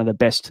picked up one of the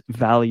best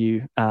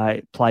value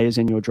players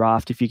in your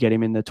draft if you get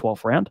him in the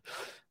 12th round.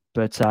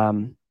 But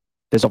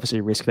there's obviously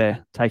a risk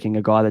there, taking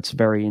a guy that's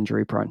very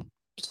injury prone.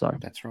 So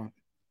that's right.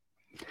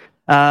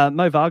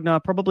 Mo Wagner,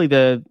 probably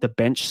the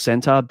bench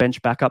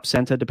backup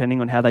center,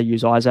 depending on how they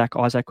use Isaac.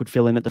 Isaac could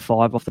fill in at the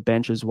 5 off the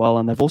bench as well.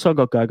 And they've also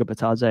got Goga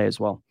Bitadze as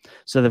well.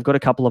 So they've got a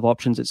couple of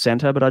options at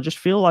center, but I just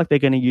feel like they're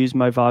going to use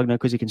Mo Wagner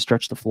because he can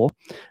stretch the floor.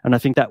 And I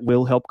think that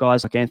will help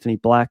guys like Anthony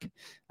Black,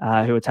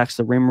 who attacks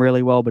the rim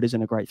really well, but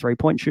isn't a great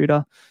 3-point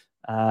shooter.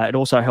 It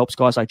also helps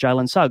guys like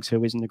Jalen Suggs,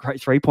 who isn't a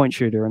great 3-point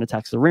shooter and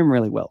attacks the rim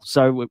really well.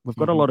 So we've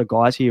got a lot of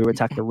guys here who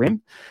attack the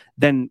rim,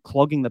 then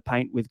clogging the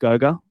paint with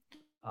Goga.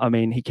 I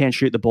mean, he can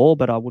shoot the ball,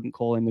 but I wouldn't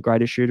call him the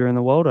greatest shooter in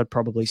the world. I'd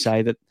probably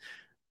say that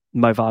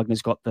Mo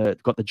Wagner's got the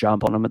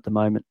jump on him at the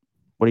moment.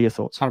 What are your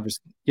thoughts? 100%.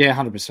 Yeah,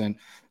 100%.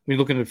 We're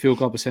looking at a field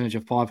goal percentage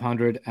of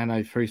 500 and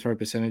a free throw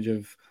percentage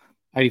of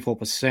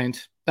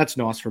 84%. That's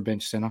nice for a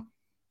bench center.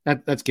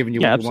 That's giving you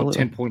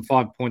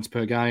 10.5 points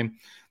per game,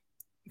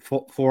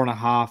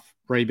 4.5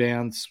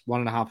 rebounds,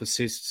 1.5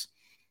 assists.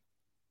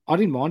 I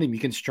didn't mind him.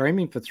 You can stream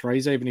him for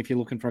threes, even if you're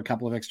looking for a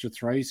couple of extra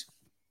threes.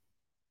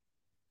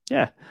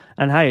 Yeah.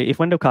 And hey, if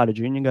Wendell Carter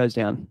Jr. goes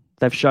down,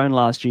 they've shown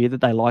last year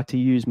that they like to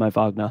use Mo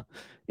Wagner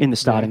in the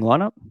starting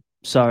lineup.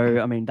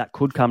 So, I mean, that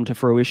could come to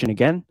fruition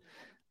again.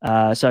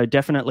 So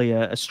definitely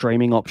a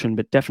streaming option,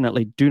 but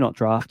definitely do not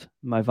draft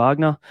Mo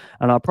Wagner.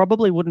 And I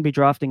probably wouldn't be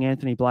drafting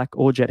Anthony Black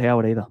or Jet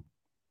Howard either.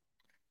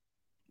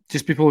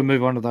 Just before we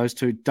move on to those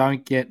two,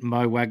 don't get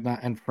Mo Wagner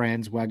and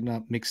Franz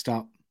Wagner mixed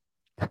up.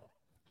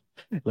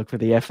 Look for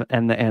the F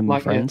and the M,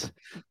 friends.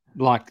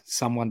 Like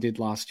someone did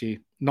last year.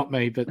 Not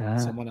me, but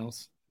someone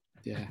else.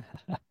 Yeah.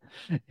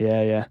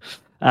 Yeah.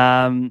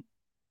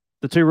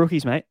 The 2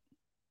 rookies, mate.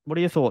 What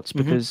are your thoughts?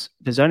 Because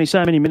there's only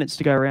so many minutes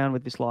to go around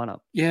with this lineup.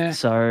 Yeah.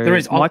 So there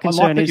is. My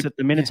concern is that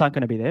the minutes aren't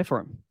going to be there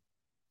for him.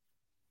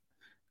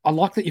 I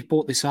like that you've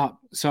brought this up.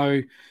 So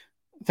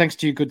thanks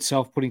to your good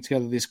self putting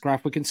together this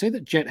graph, we can see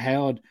that Jet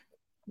Howard,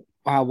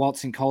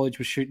 whilst in college,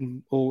 was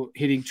shooting or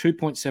hitting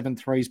 2.7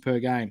 threes per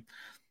game.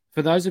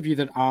 For those of you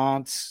that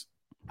aren't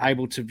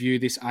able to view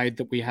this aid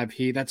that we have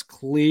here, that's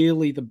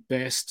clearly the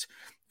best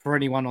for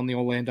anyone on the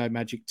Orlando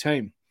Magic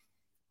team.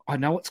 I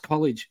know it's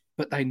college,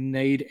 but they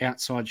need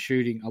outside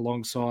shooting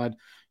alongside,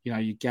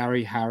 your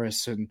Gary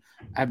Harris and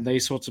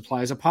these sorts of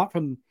players. Apart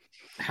from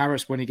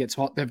Harris when he gets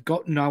hot, they've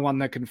got no one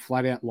that can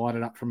flat out light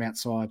it up from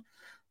outside.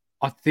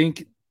 I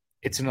think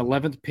it's an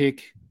 11th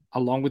pick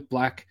along with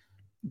Black.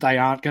 They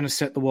aren't going to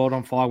set the world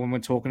on fire when we're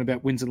talking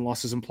about wins and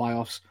losses and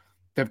playoffs.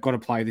 They've got to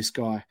play this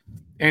guy.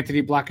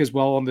 Anthony Black as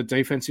well on the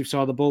defensive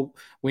side of the ball.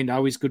 We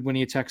know he's good when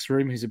he attacks the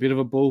rim. He's a bit of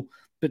a bull.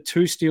 But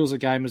 2 steals a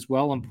game as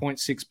well and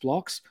 0.6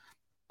 blocks.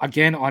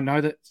 Again, I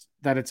know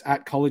that it's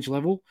at college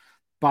level,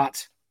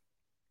 but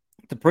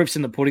the proof's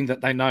in the pudding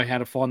that they know how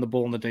to find the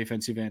ball on the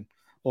defensive end,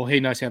 or he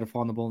knows how to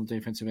find the ball on the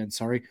defensive end,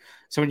 sorry.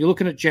 So when you're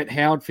looking at Jet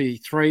Howard for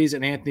threes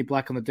and Anthony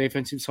Black on the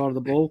defensive side of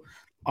the ball,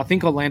 I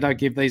think Orlando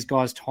give these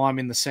guys time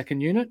in the second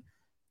unit.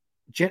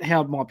 Jet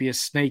Howard might be a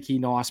sneaky,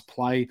 nice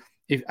play,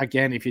 if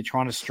you're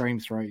trying to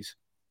stream threes.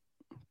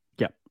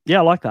 Yeah,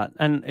 I like that.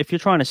 And if you're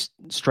trying to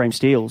stream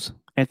steals,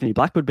 Anthony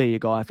Black would be your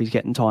guy if he's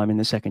getting time in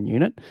the second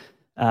unit.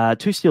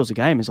 2 steals a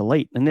game is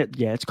elite. And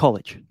it's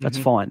college. That's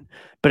fine.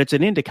 But it's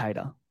an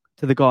indicator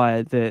to the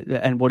guy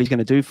and what he's going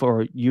to do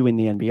for you in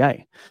the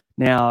NBA.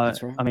 Now,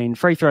 right. I mean,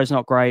 free throws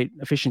not great.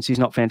 Efficiency is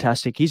not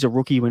fantastic. He's a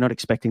rookie. We're not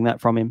expecting that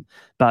from him.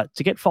 But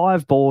to get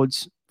 5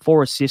 boards,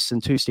 4 assists,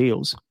 and 2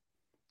 steals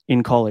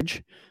in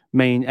college,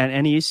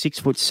 and he is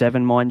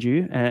 6'7", mind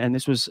you. And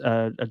this was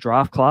a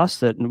draft class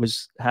that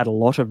had a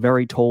lot of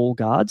very tall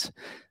guards.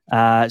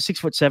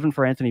 6'7"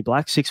 for Anthony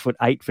Black,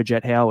 6'8" for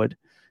Jet Howard.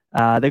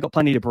 They've got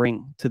plenty to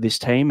bring to this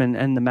team,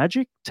 and the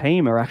Magic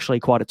team are actually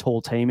quite a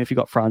tall team. If you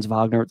got Franz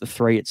Wagner at the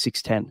 3 at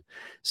 6'10",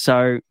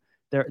 so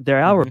they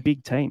are a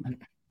big team.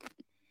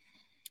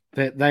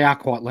 They are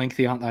quite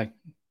lengthy, aren't they?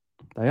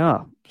 They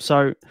are.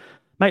 So,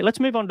 mate, let's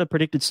move on to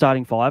predicted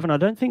starting 5, and I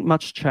don't think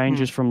much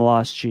changes from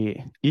last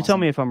year. You tell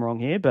me if I'm wrong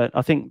here, but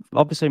I think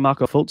obviously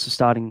Marco Fultz is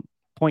starting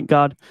point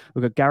guard.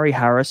 We've got Gary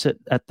Harris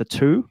at the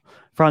 2,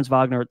 Franz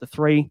Wagner at the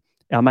 3,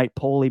 our mate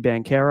Paulie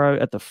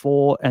Banchero at the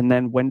 4, and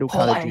then Wendell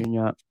Carter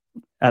Jr.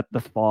 at the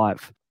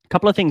 5. A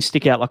couple of things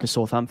stick out like a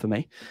sore thumb for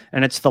me,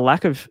 and it's the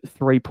lack of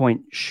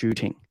 3-point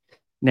shooting.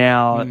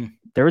 Now,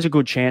 there is a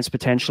good chance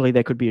potentially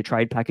there could be a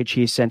trade package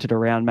here centered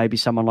around maybe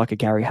someone like a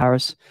Gary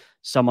Harris,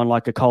 someone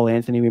like a Cole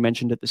Anthony we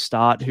mentioned at the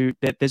start, who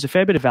there's a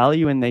fair bit of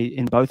value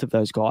in both of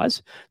those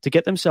guys to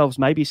get themselves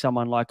maybe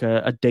someone like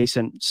a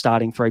decent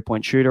starting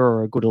 3-point shooter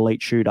or a good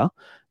elite shooter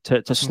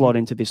to slot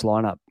into this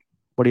lineup.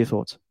 What are your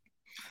thoughts?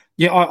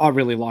 Yeah, I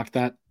really like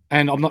that.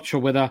 And I'm not sure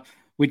whether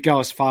we'd go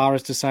as far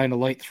as to say an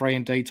elite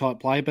 3-and-D type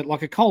play, but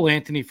like a Cole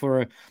Anthony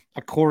for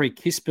a Corey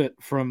Kispert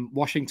from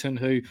Washington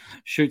who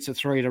shoots a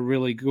 3 at a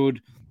really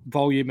good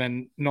volume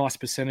and nice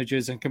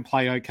percentages and can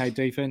play okay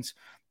defense.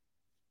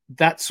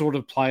 That sort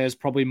of player is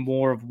probably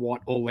more of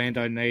what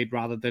Orlando need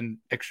rather than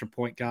extra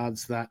point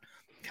guards that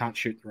can't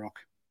shoot the rock.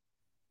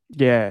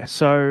 Yeah,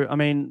 so, I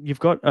mean, you've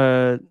got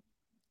a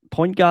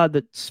point guard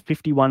that's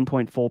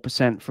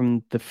 51.4%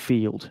 from the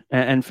field.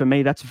 And for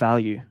me, that's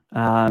value.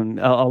 A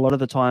lot of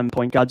the time,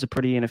 point guards are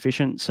pretty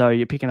inefficient. So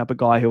you're picking up a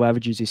guy who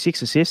averages his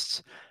 6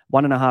 assists,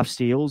 1.5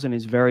 steals, and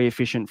is very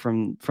efficient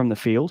from the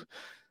field.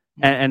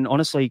 And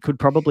honestly, could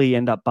probably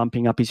end up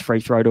bumping up his free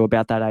throw to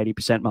about that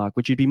 80% mark,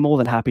 which you'd be more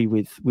than happy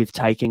with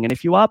taking. And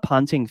if you are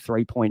punting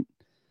 3 points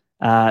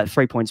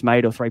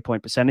made or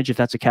 3-point percentage, if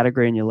that's a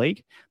category in your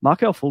league,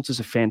 Markelle Fultz is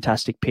a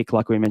fantastic pick,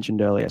 like we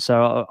mentioned earlier.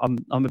 So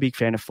I'm a big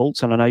fan of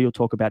Fultz, and I know you'll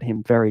talk about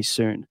him very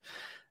soon.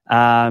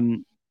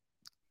 Gary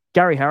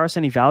Harris,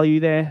 any value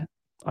there?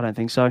 I don't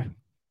think so.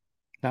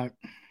 No.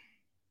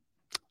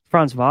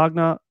 Franz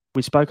Wagner,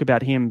 we spoke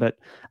about him, but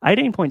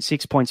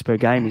 18.6 points per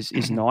game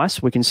is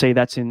nice. We can see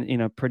that's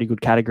in a pretty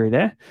good category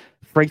there.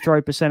 Free throw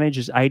percentage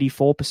is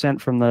 84%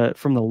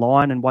 from the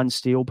line and 1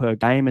 steal per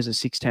game as a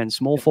 6'10"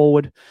 small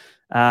forward.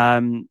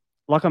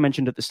 Like I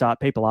mentioned at the start,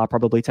 people are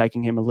probably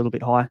taking him a little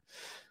bit high,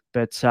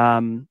 but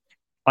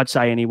I'd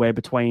say anywhere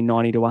between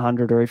 90 to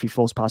 100, or if he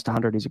falls past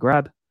 100, he's a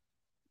grab.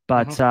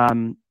 But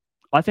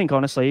I think,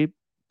 honestly,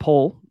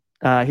 Paul,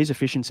 his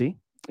efficiency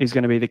is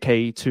going to be the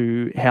key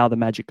to how the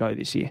Magic go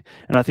this year.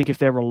 And I think if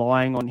they're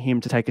relying on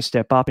him to take a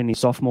step up in his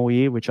sophomore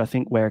year, which I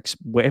think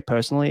we're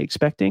personally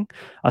expecting,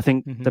 I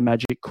think the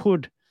Magic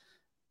could.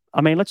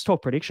 I mean, let's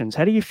talk predictions.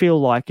 How do you feel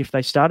like if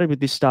they started with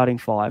this starting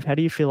 5, how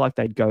do you feel like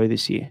they'd go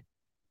this year?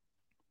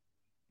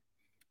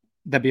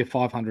 That'd be a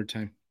 500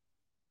 team.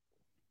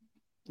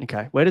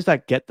 Okay. Where does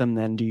that get them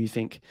then, do you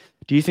think?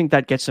 Do you think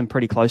that gets them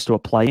pretty close to a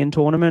play-in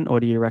tournament, or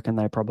do you reckon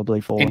they're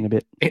probably falling a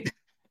bit?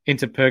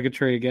 Into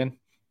purgatory again.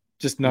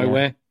 Just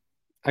nowhere.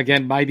 Yeah.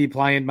 Again, maybe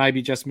playing,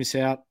 maybe just miss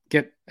out.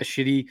 Get a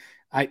shitty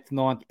 8th,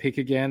 9th pick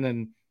again,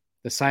 and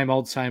the same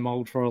old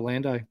for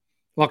Orlando.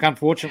 Like,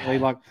 unfortunately,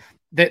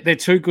 they're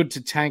too good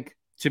to tank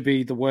to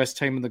be the worst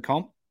team in the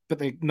comp, but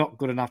they're not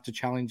good enough to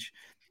challenge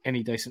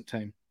any decent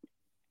team.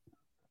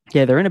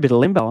 Yeah, they're in a bit of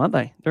limbo, aren't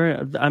they?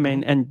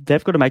 And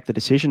they've got to make the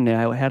decision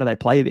now. How do they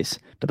play this?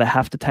 Do they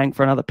have to tank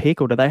for another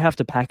pick, or do they have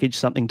to package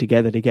something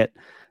together to get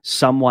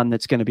someone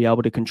that's going to be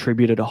able to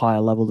contribute at a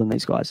higher level than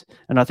these guys?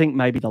 And I think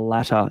maybe the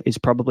latter is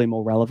probably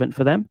more relevant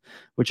for them,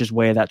 which is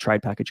where that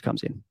trade package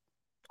comes in.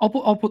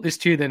 I'll put this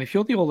to you then. If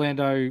you're the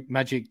Orlando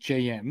Magic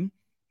GM,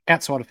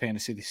 outside of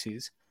fantasy this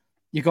is,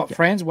 you've got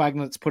Franz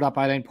Wagner that's put up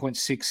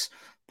 18.6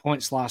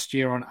 points last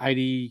year on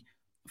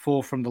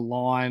 84 from the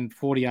line,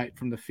 48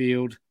 from the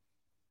field.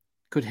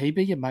 Could he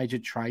be your major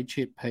trade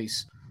chip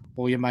piece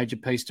or your major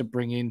piece to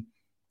bring in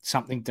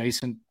something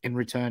decent in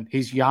return?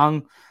 He's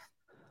young.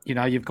 You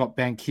know, you've got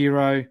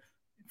Banchero,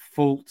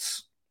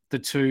 Fultz, the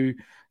 2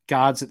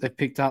 guards that they've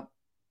picked up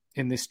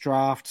in this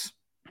draft.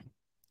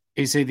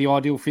 Is he the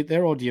ideal fit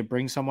there, or do you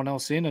bring someone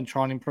else in and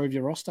try and improve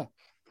your roster?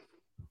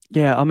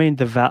 Yeah, I mean,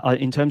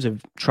 in terms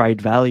of trade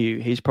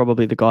value, he's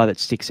probably the guy that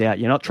sticks out.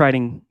 You're not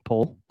trading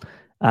Paul.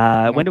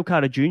 Wendell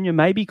Carter Jr.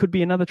 maybe could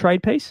be another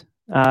trade piece.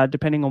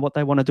 Depending on what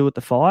they want to do at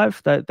the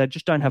 5. They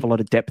just don't have a lot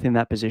of depth in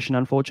that position,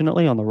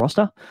 unfortunately, on the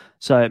roster.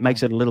 So it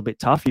makes it a little bit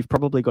tough. You've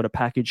probably got to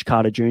package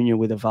Carter Jr.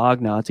 with a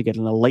Wagner to get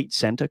an elite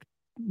center,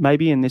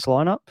 maybe in this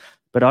lineup.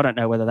 But I don't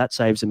know whether that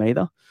saves them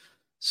either.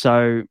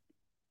 So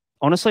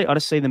honestly, I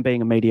just see them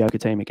being a mediocre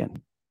team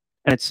again.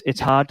 And it's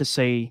hard to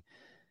see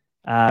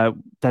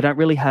They don't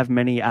really have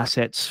many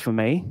assets for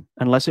me,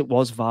 unless it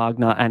was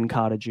Wagner and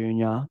Carter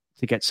Jr.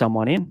 to get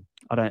someone in.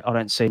 I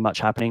don't see much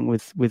happening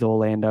with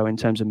Orlando in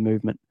terms of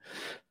movement.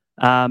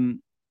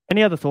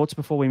 Any other thoughts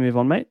before we move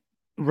on, mate?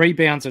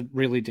 Rebounds are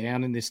really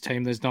down in this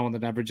team. There's no one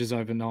that averages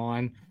over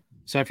 9.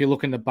 So if you're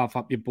looking to buff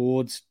up your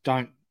boards,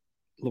 don't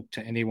look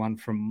to anyone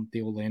from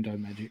the Orlando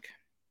Magic.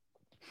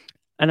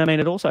 And I mean,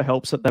 it also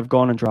helps that they've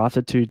gone and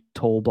drafted 2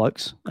 tall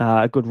blokes,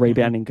 a good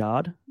rebounding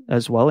guard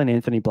as well in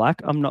Anthony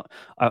Black. I'm not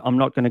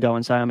going to go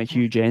and say I'm a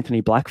huge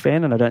Anthony Black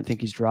fan, and I don't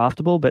think he's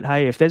draftable. But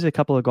hey, if there's a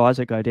couple of guys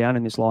that go down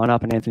in this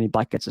lineup and Anthony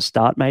Black gets a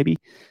start, maybe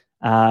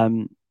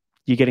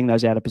you're getting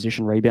those out of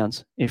position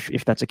rebounds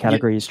if that's a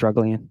category you're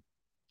struggling in.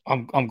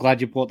 I'm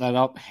glad you brought that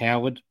up.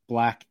 Howard,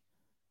 Black,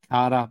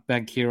 Carter,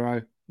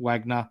 Banchero,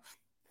 Wagner,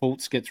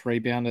 Fultz gets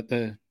rebound at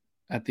the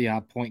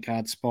point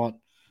guard spot.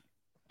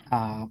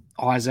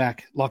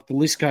 Isaac, like the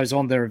list goes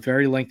on. They're a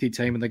very lengthy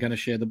team, and they're going to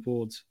share the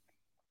boards.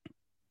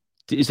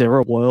 Is there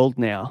a world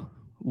now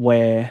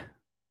where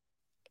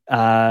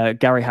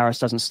Gary Harris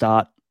doesn't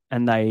start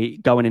and they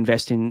go and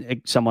invest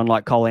in someone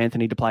like Cole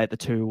Anthony to play at the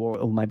 2,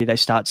 or maybe they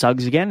start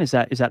Suggs again? Is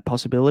that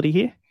possibility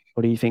here?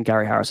 Or do you think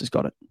Gary Harris has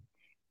got it?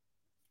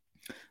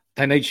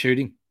 They need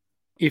shooting.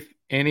 If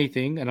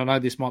anything, and I know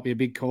this might be a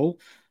big call,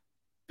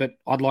 but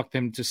I'd like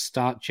them to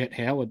start Jet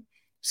Howard,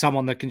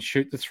 someone that can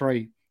shoot the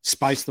 3,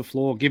 space the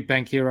floor, give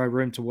Banchero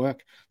room to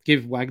work,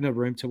 give Wagner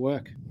room to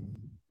work.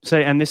 So,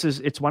 and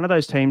it's one of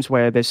those teams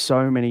where there's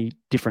so many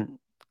different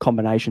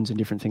combinations and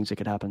different things that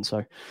could happen.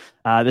 So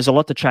there's a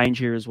lot to change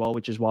here as well,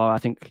 which is why I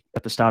think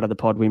at the start of the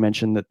pod we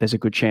mentioned that there's a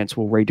good chance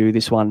we'll redo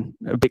this one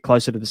a bit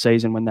closer to the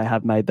season when they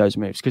have made those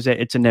moves, because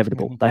it's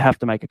inevitable. Mm-hmm. They have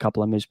to make a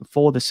couple of moves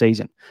before the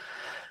season.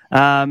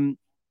 I'm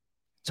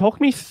going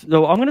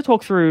to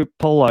talk through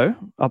Paulo.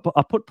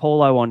 I put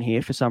Paulo on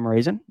here for some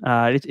reason.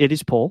 It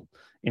is Paul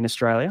in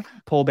Australia,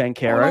 Paul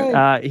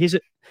Banchero.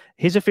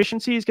 His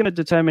efficiency is going to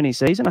determine his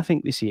season, I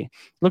think, this year.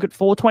 Look at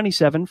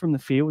 427 from the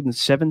field and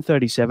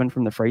 737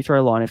 from the free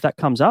throw line. If that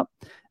comes up,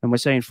 and we're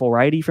seeing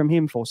 480 from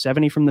him,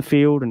 470 from the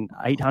field, and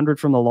 800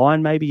 from the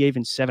line, maybe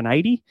even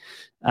 780,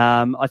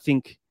 I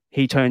think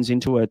he turns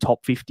into a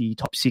top 50,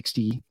 top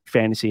 60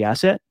 fantasy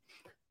asset.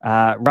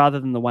 Rather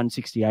than the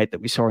 168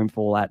 that we saw him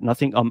fall at. And I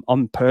think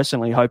I'm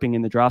personally hoping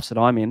in the drafts that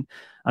I'm in,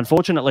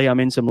 unfortunately, I'm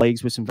in some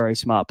leagues with some very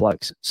smart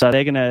blokes. So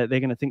they're gonna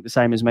think the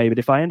same as me. But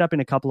if I end up in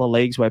a couple of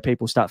leagues where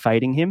people start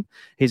fading him,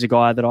 he's a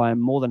guy that I am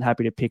more than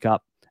happy to pick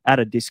up at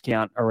a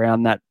discount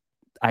around that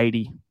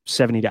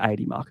 70 to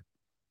 80 mark.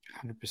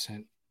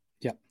 100%.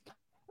 Yep.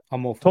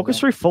 I'm all for Talk that. us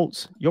through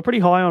Fultz. You're pretty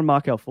high on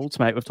Markelle Fultz,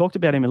 mate. We've talked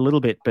about him a little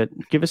bit, but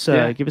give us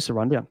a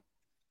rundown.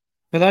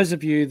 For those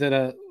of you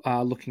that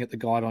are looking at the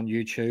guide on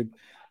YouTube,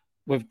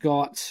 we've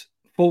got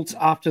Fultz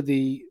after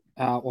the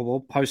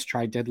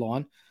post-trade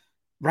deadline,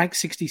 ranked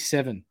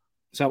 67.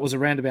 So it was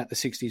around about the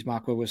 60s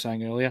mark where we were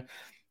saying earlier.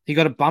 He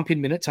got a bump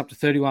in minutes up to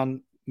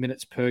 31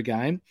 minutes per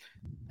game,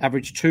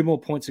 averaged 2 more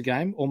points a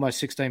game, almost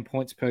 16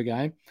 points per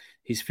game.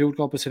 His field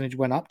goal percentage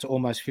went up to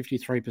almost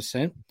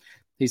 53%.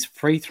 His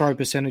free throw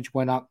percentage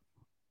went up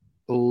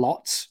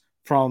lots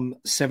from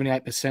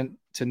 78%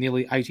 to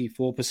nearly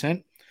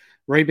 84%.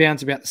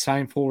 Rebounds about the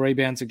same, 4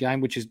 rebounds a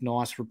game, which is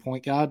nice for a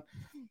point guard.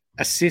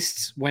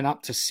 Assists went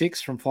up to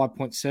 6 from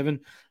 5.7.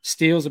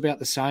 Steals about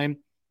the same,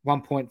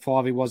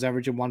 1.5 he was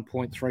averaging,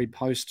 1.3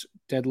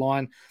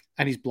 post-deadline,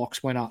 and his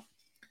blocks went up.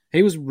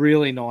 He was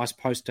really nice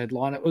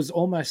post-deadline. It was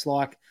almost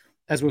like,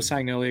 as we were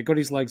saying earlier, got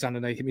his legs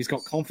underneath him. He's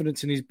got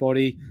confidence in his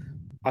body.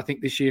 I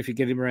think this year, if you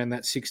get him around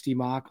that 60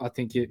 mark, I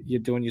think you're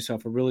doing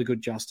yourself a really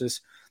good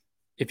justice.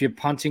 If you're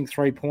punting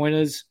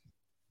 3-pointers,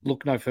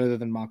 look no further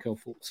than Markelle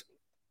Fultz.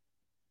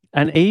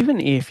 And even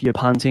if you're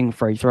punting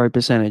free throw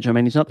percentage, I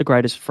mean, he's not the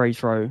greatest free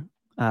throw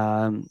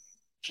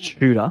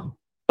shooter,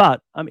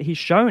 but he's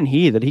shown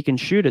here that he can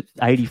shoot at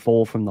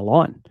 84 from the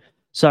line.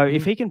 So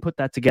if he can put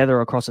that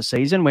together across a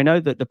season, we know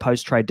that the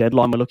post-trade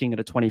deadline, we're looking at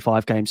a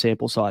 25-game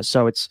sample size.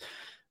 So it's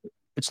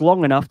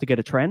long enough to get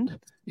a trend,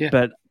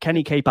 but can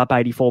he keep up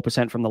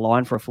 84% from the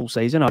line for a full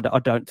season? I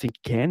don't think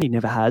he can. He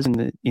never has in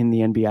the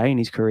NBA in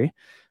his career.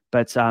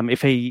 But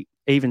if he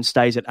even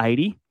stays at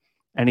 80,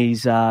 and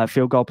his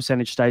field goal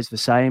percentage stays the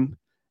same,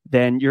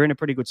 then you're in a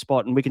pretty good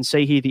spot. And we can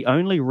see here the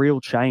only real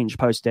change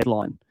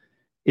post-deadline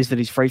is that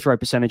his free throw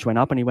percentage went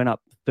up, and he went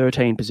up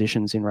 13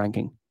 positions in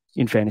ranking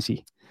in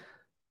fantasy.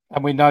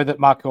 And we know that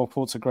Markelle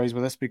Fultz agrees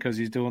with us because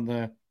he's doing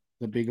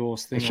the big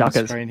horse thing on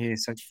the screen here.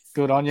 So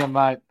good on you,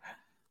 mate.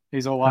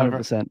 He's all over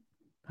 100%.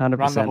 100%.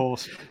 Run the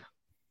horse.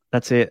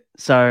 That's it.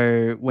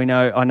 So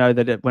I know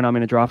that when I'm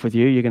in a draft with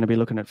you, you're going to be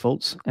looking at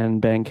Fultz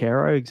and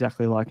Banchero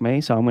exactly like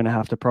me. So I'm going to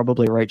have to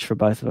probably reach for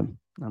both of them,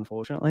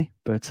 unfortunately.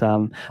 But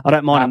I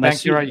don't mind.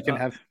 Banchero you can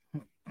have.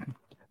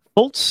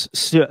 Fultz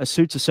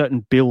suits a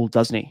certain build,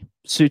 doesn't he?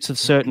 Suits a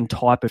certain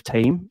type of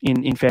team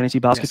in fantasy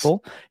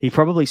basketball. Yes. He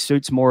probably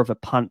suits more of a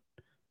punt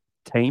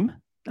team.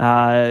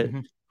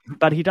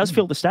 But he does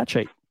fill the stat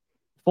sheet.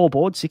 4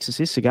 boards, 6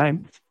 assists a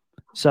game.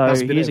 So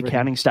he's a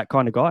counting stat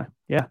kind of guy.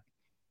 Yeah.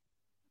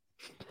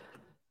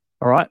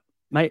 All right,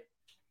 mate.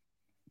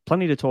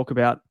 Plenty to talk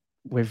about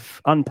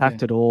we've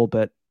unpacked it all,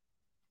 but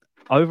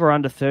over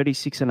under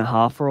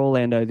 36.5 for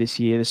Orlando this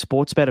year. The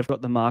Sportsbet have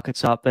got the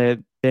markets up. Their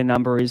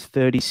number is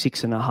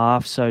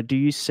 36.5. So do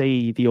you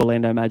see the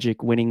Orlando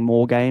Magic winning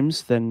more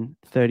games than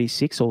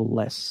 36 or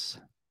less?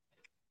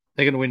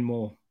 They're going to win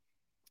more.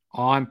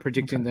 I'm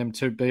predicting them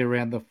to be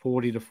around the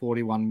 40 to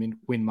 41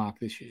 win mark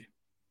this year.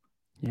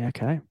 Yeah,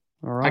 okay.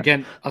 All right.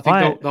 Again, I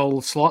think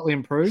they'll slightly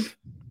improve,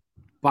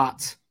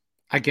 but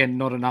again,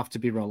 not enough to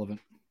be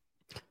relevant.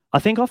 I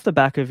think off the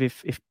back of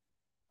if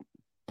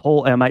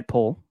Paul, our mate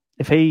Paul,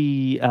 if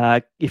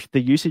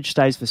the usage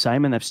stays the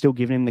same and they've still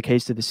given him the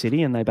keys to the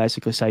city and they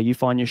basically say, you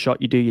find your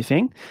shot, you do your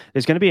thing,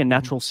 there's going to be a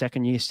natural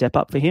second year step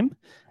up for him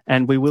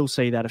and we will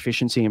see that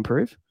efficiency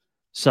improve.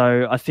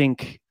 So I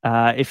think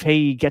if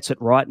he gets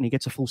it right and he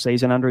gets a full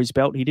season under his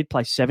belt, he did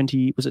play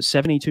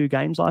 72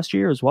 games last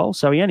year as well.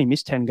 So he only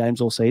missed 10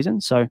 games all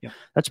season. So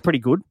that's pretty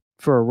good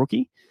for a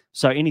rookie.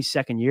 So in his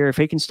second year, if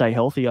he can stay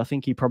healthy, I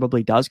think he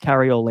probably does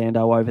carry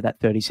Orlando over that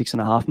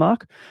 36.5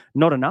 mark.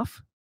 Not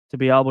enough to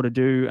be able to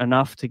do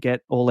enough to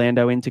get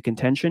Orlando into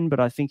contention, but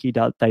I think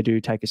they do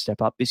take a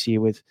step up this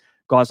year with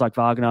guys like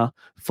Wagner.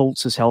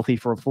 Fultz is healthy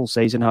for a full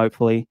season,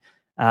 hopefully.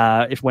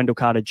 If Wendell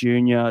Carter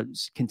Jr.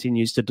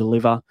 continues to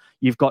deliver,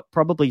 you've got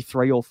probably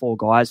 3 or 4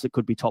 guys that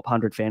could be top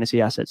 100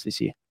 fantasy assets this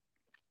year.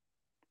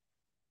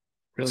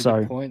 Really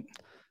good point.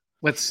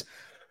 Let's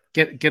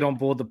get on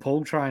board the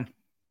Paul train.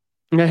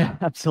 Yeah,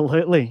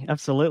 absolutely.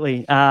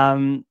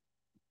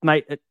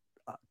 Mate,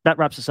 that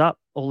wraps us up.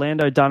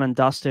 Orlando done and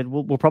dusted.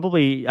 We'll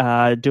probably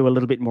do a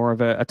little bit more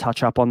of a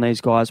touch up on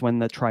these guys when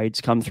the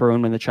trades come through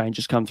and when the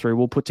changes come through.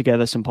 We'll put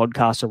together some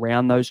podcasts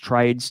around those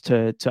trades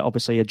to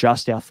obviously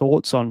adjust our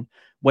thoughts on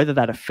whether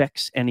that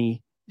affects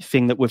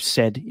anything that we've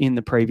said in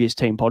the previous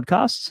team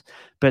podcasts.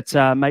 But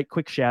mate,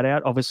 quick shout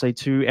out obviously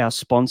to our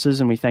sponsors,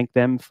 and we thank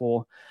them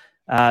for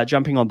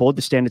jumping on board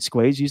the Standard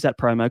Squeeze. Use that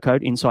promo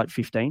code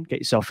Insight15, get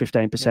yourself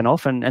 15%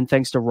 off. And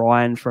thanks to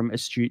Ryan from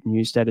Astute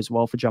Newstead as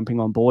well for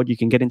jumping on board. You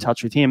can get in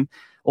touch with him.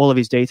 All of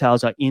his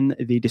details are in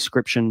the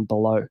description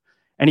below.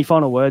 Any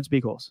final words,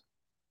 Big Horse?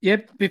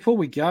 Yep. Before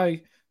we go,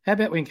 how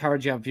about we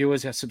encourage our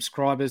viewers, our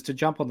subscribers to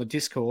jump on the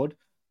Discord?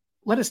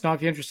 Let us know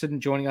if you're interested in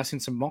joining us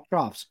in some mock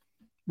drafts.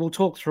 We'll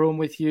talk through them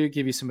with you,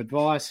 give you some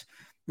advice.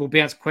 We'll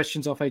bounce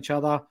questions off each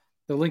other.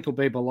 The link will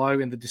be below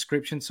in the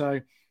description. So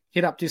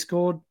hit up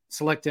Discord,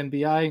 select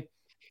NBA,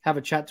 have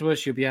a chat to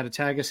us. You'll be able to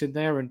tag us in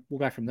there and we'll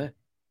go from there.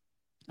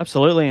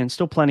 Absolutely. And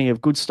still plenty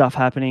of good stuff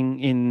happening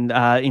in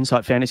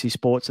Insight Fantasy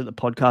Sports at the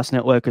podcast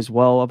network as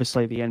well.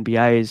 Obviously, the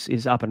NBA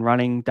is up and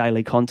running,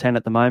 daily content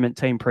at the moment.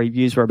 Team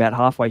previews, we're about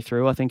halfway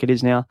through, I think it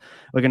is now.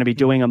 We're going to be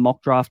doing a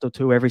mock draft or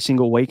two every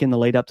single week in the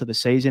lead up to the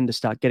season to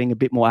start getting a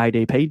bit more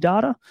ADP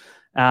data.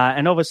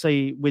 And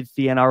obviously, with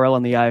the NRL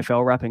and the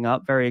AFL wrapping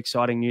up, very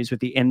exciting news with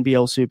the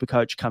NBL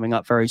Supercoach coming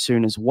up very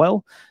soon as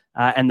well.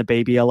 And the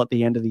BBL at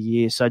the end of the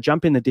year. So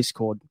jump in the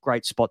Discord,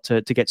 great spot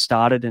to get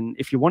started. And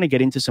if you want to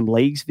get into some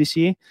leagues this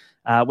year,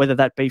 whether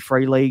that be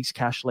free leagues,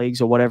 cash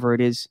leagues, or whatever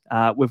it is,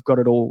 we've got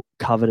it all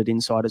covered at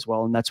Insight as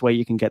well. And that's where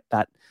you can get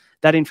that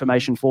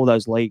information for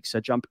those leagues. So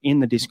jump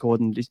in the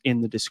Discord and in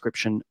the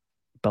description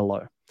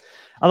below.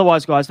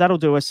 Otherwise, guys, that'll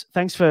do us.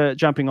 Thanks for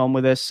jumping on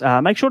with us.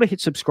 Make sure to hit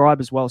subscribe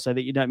as well so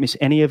that you don't miss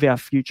any of our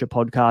future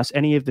podcasts,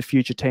 any of the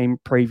future team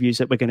previews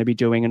that we're going to be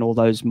doing and all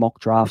those mock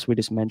drafts we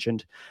just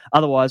mentioned.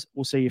 Otherwise,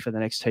 we'll see you for the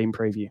next team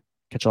preview.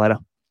 Catch you later.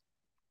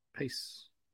 Peace.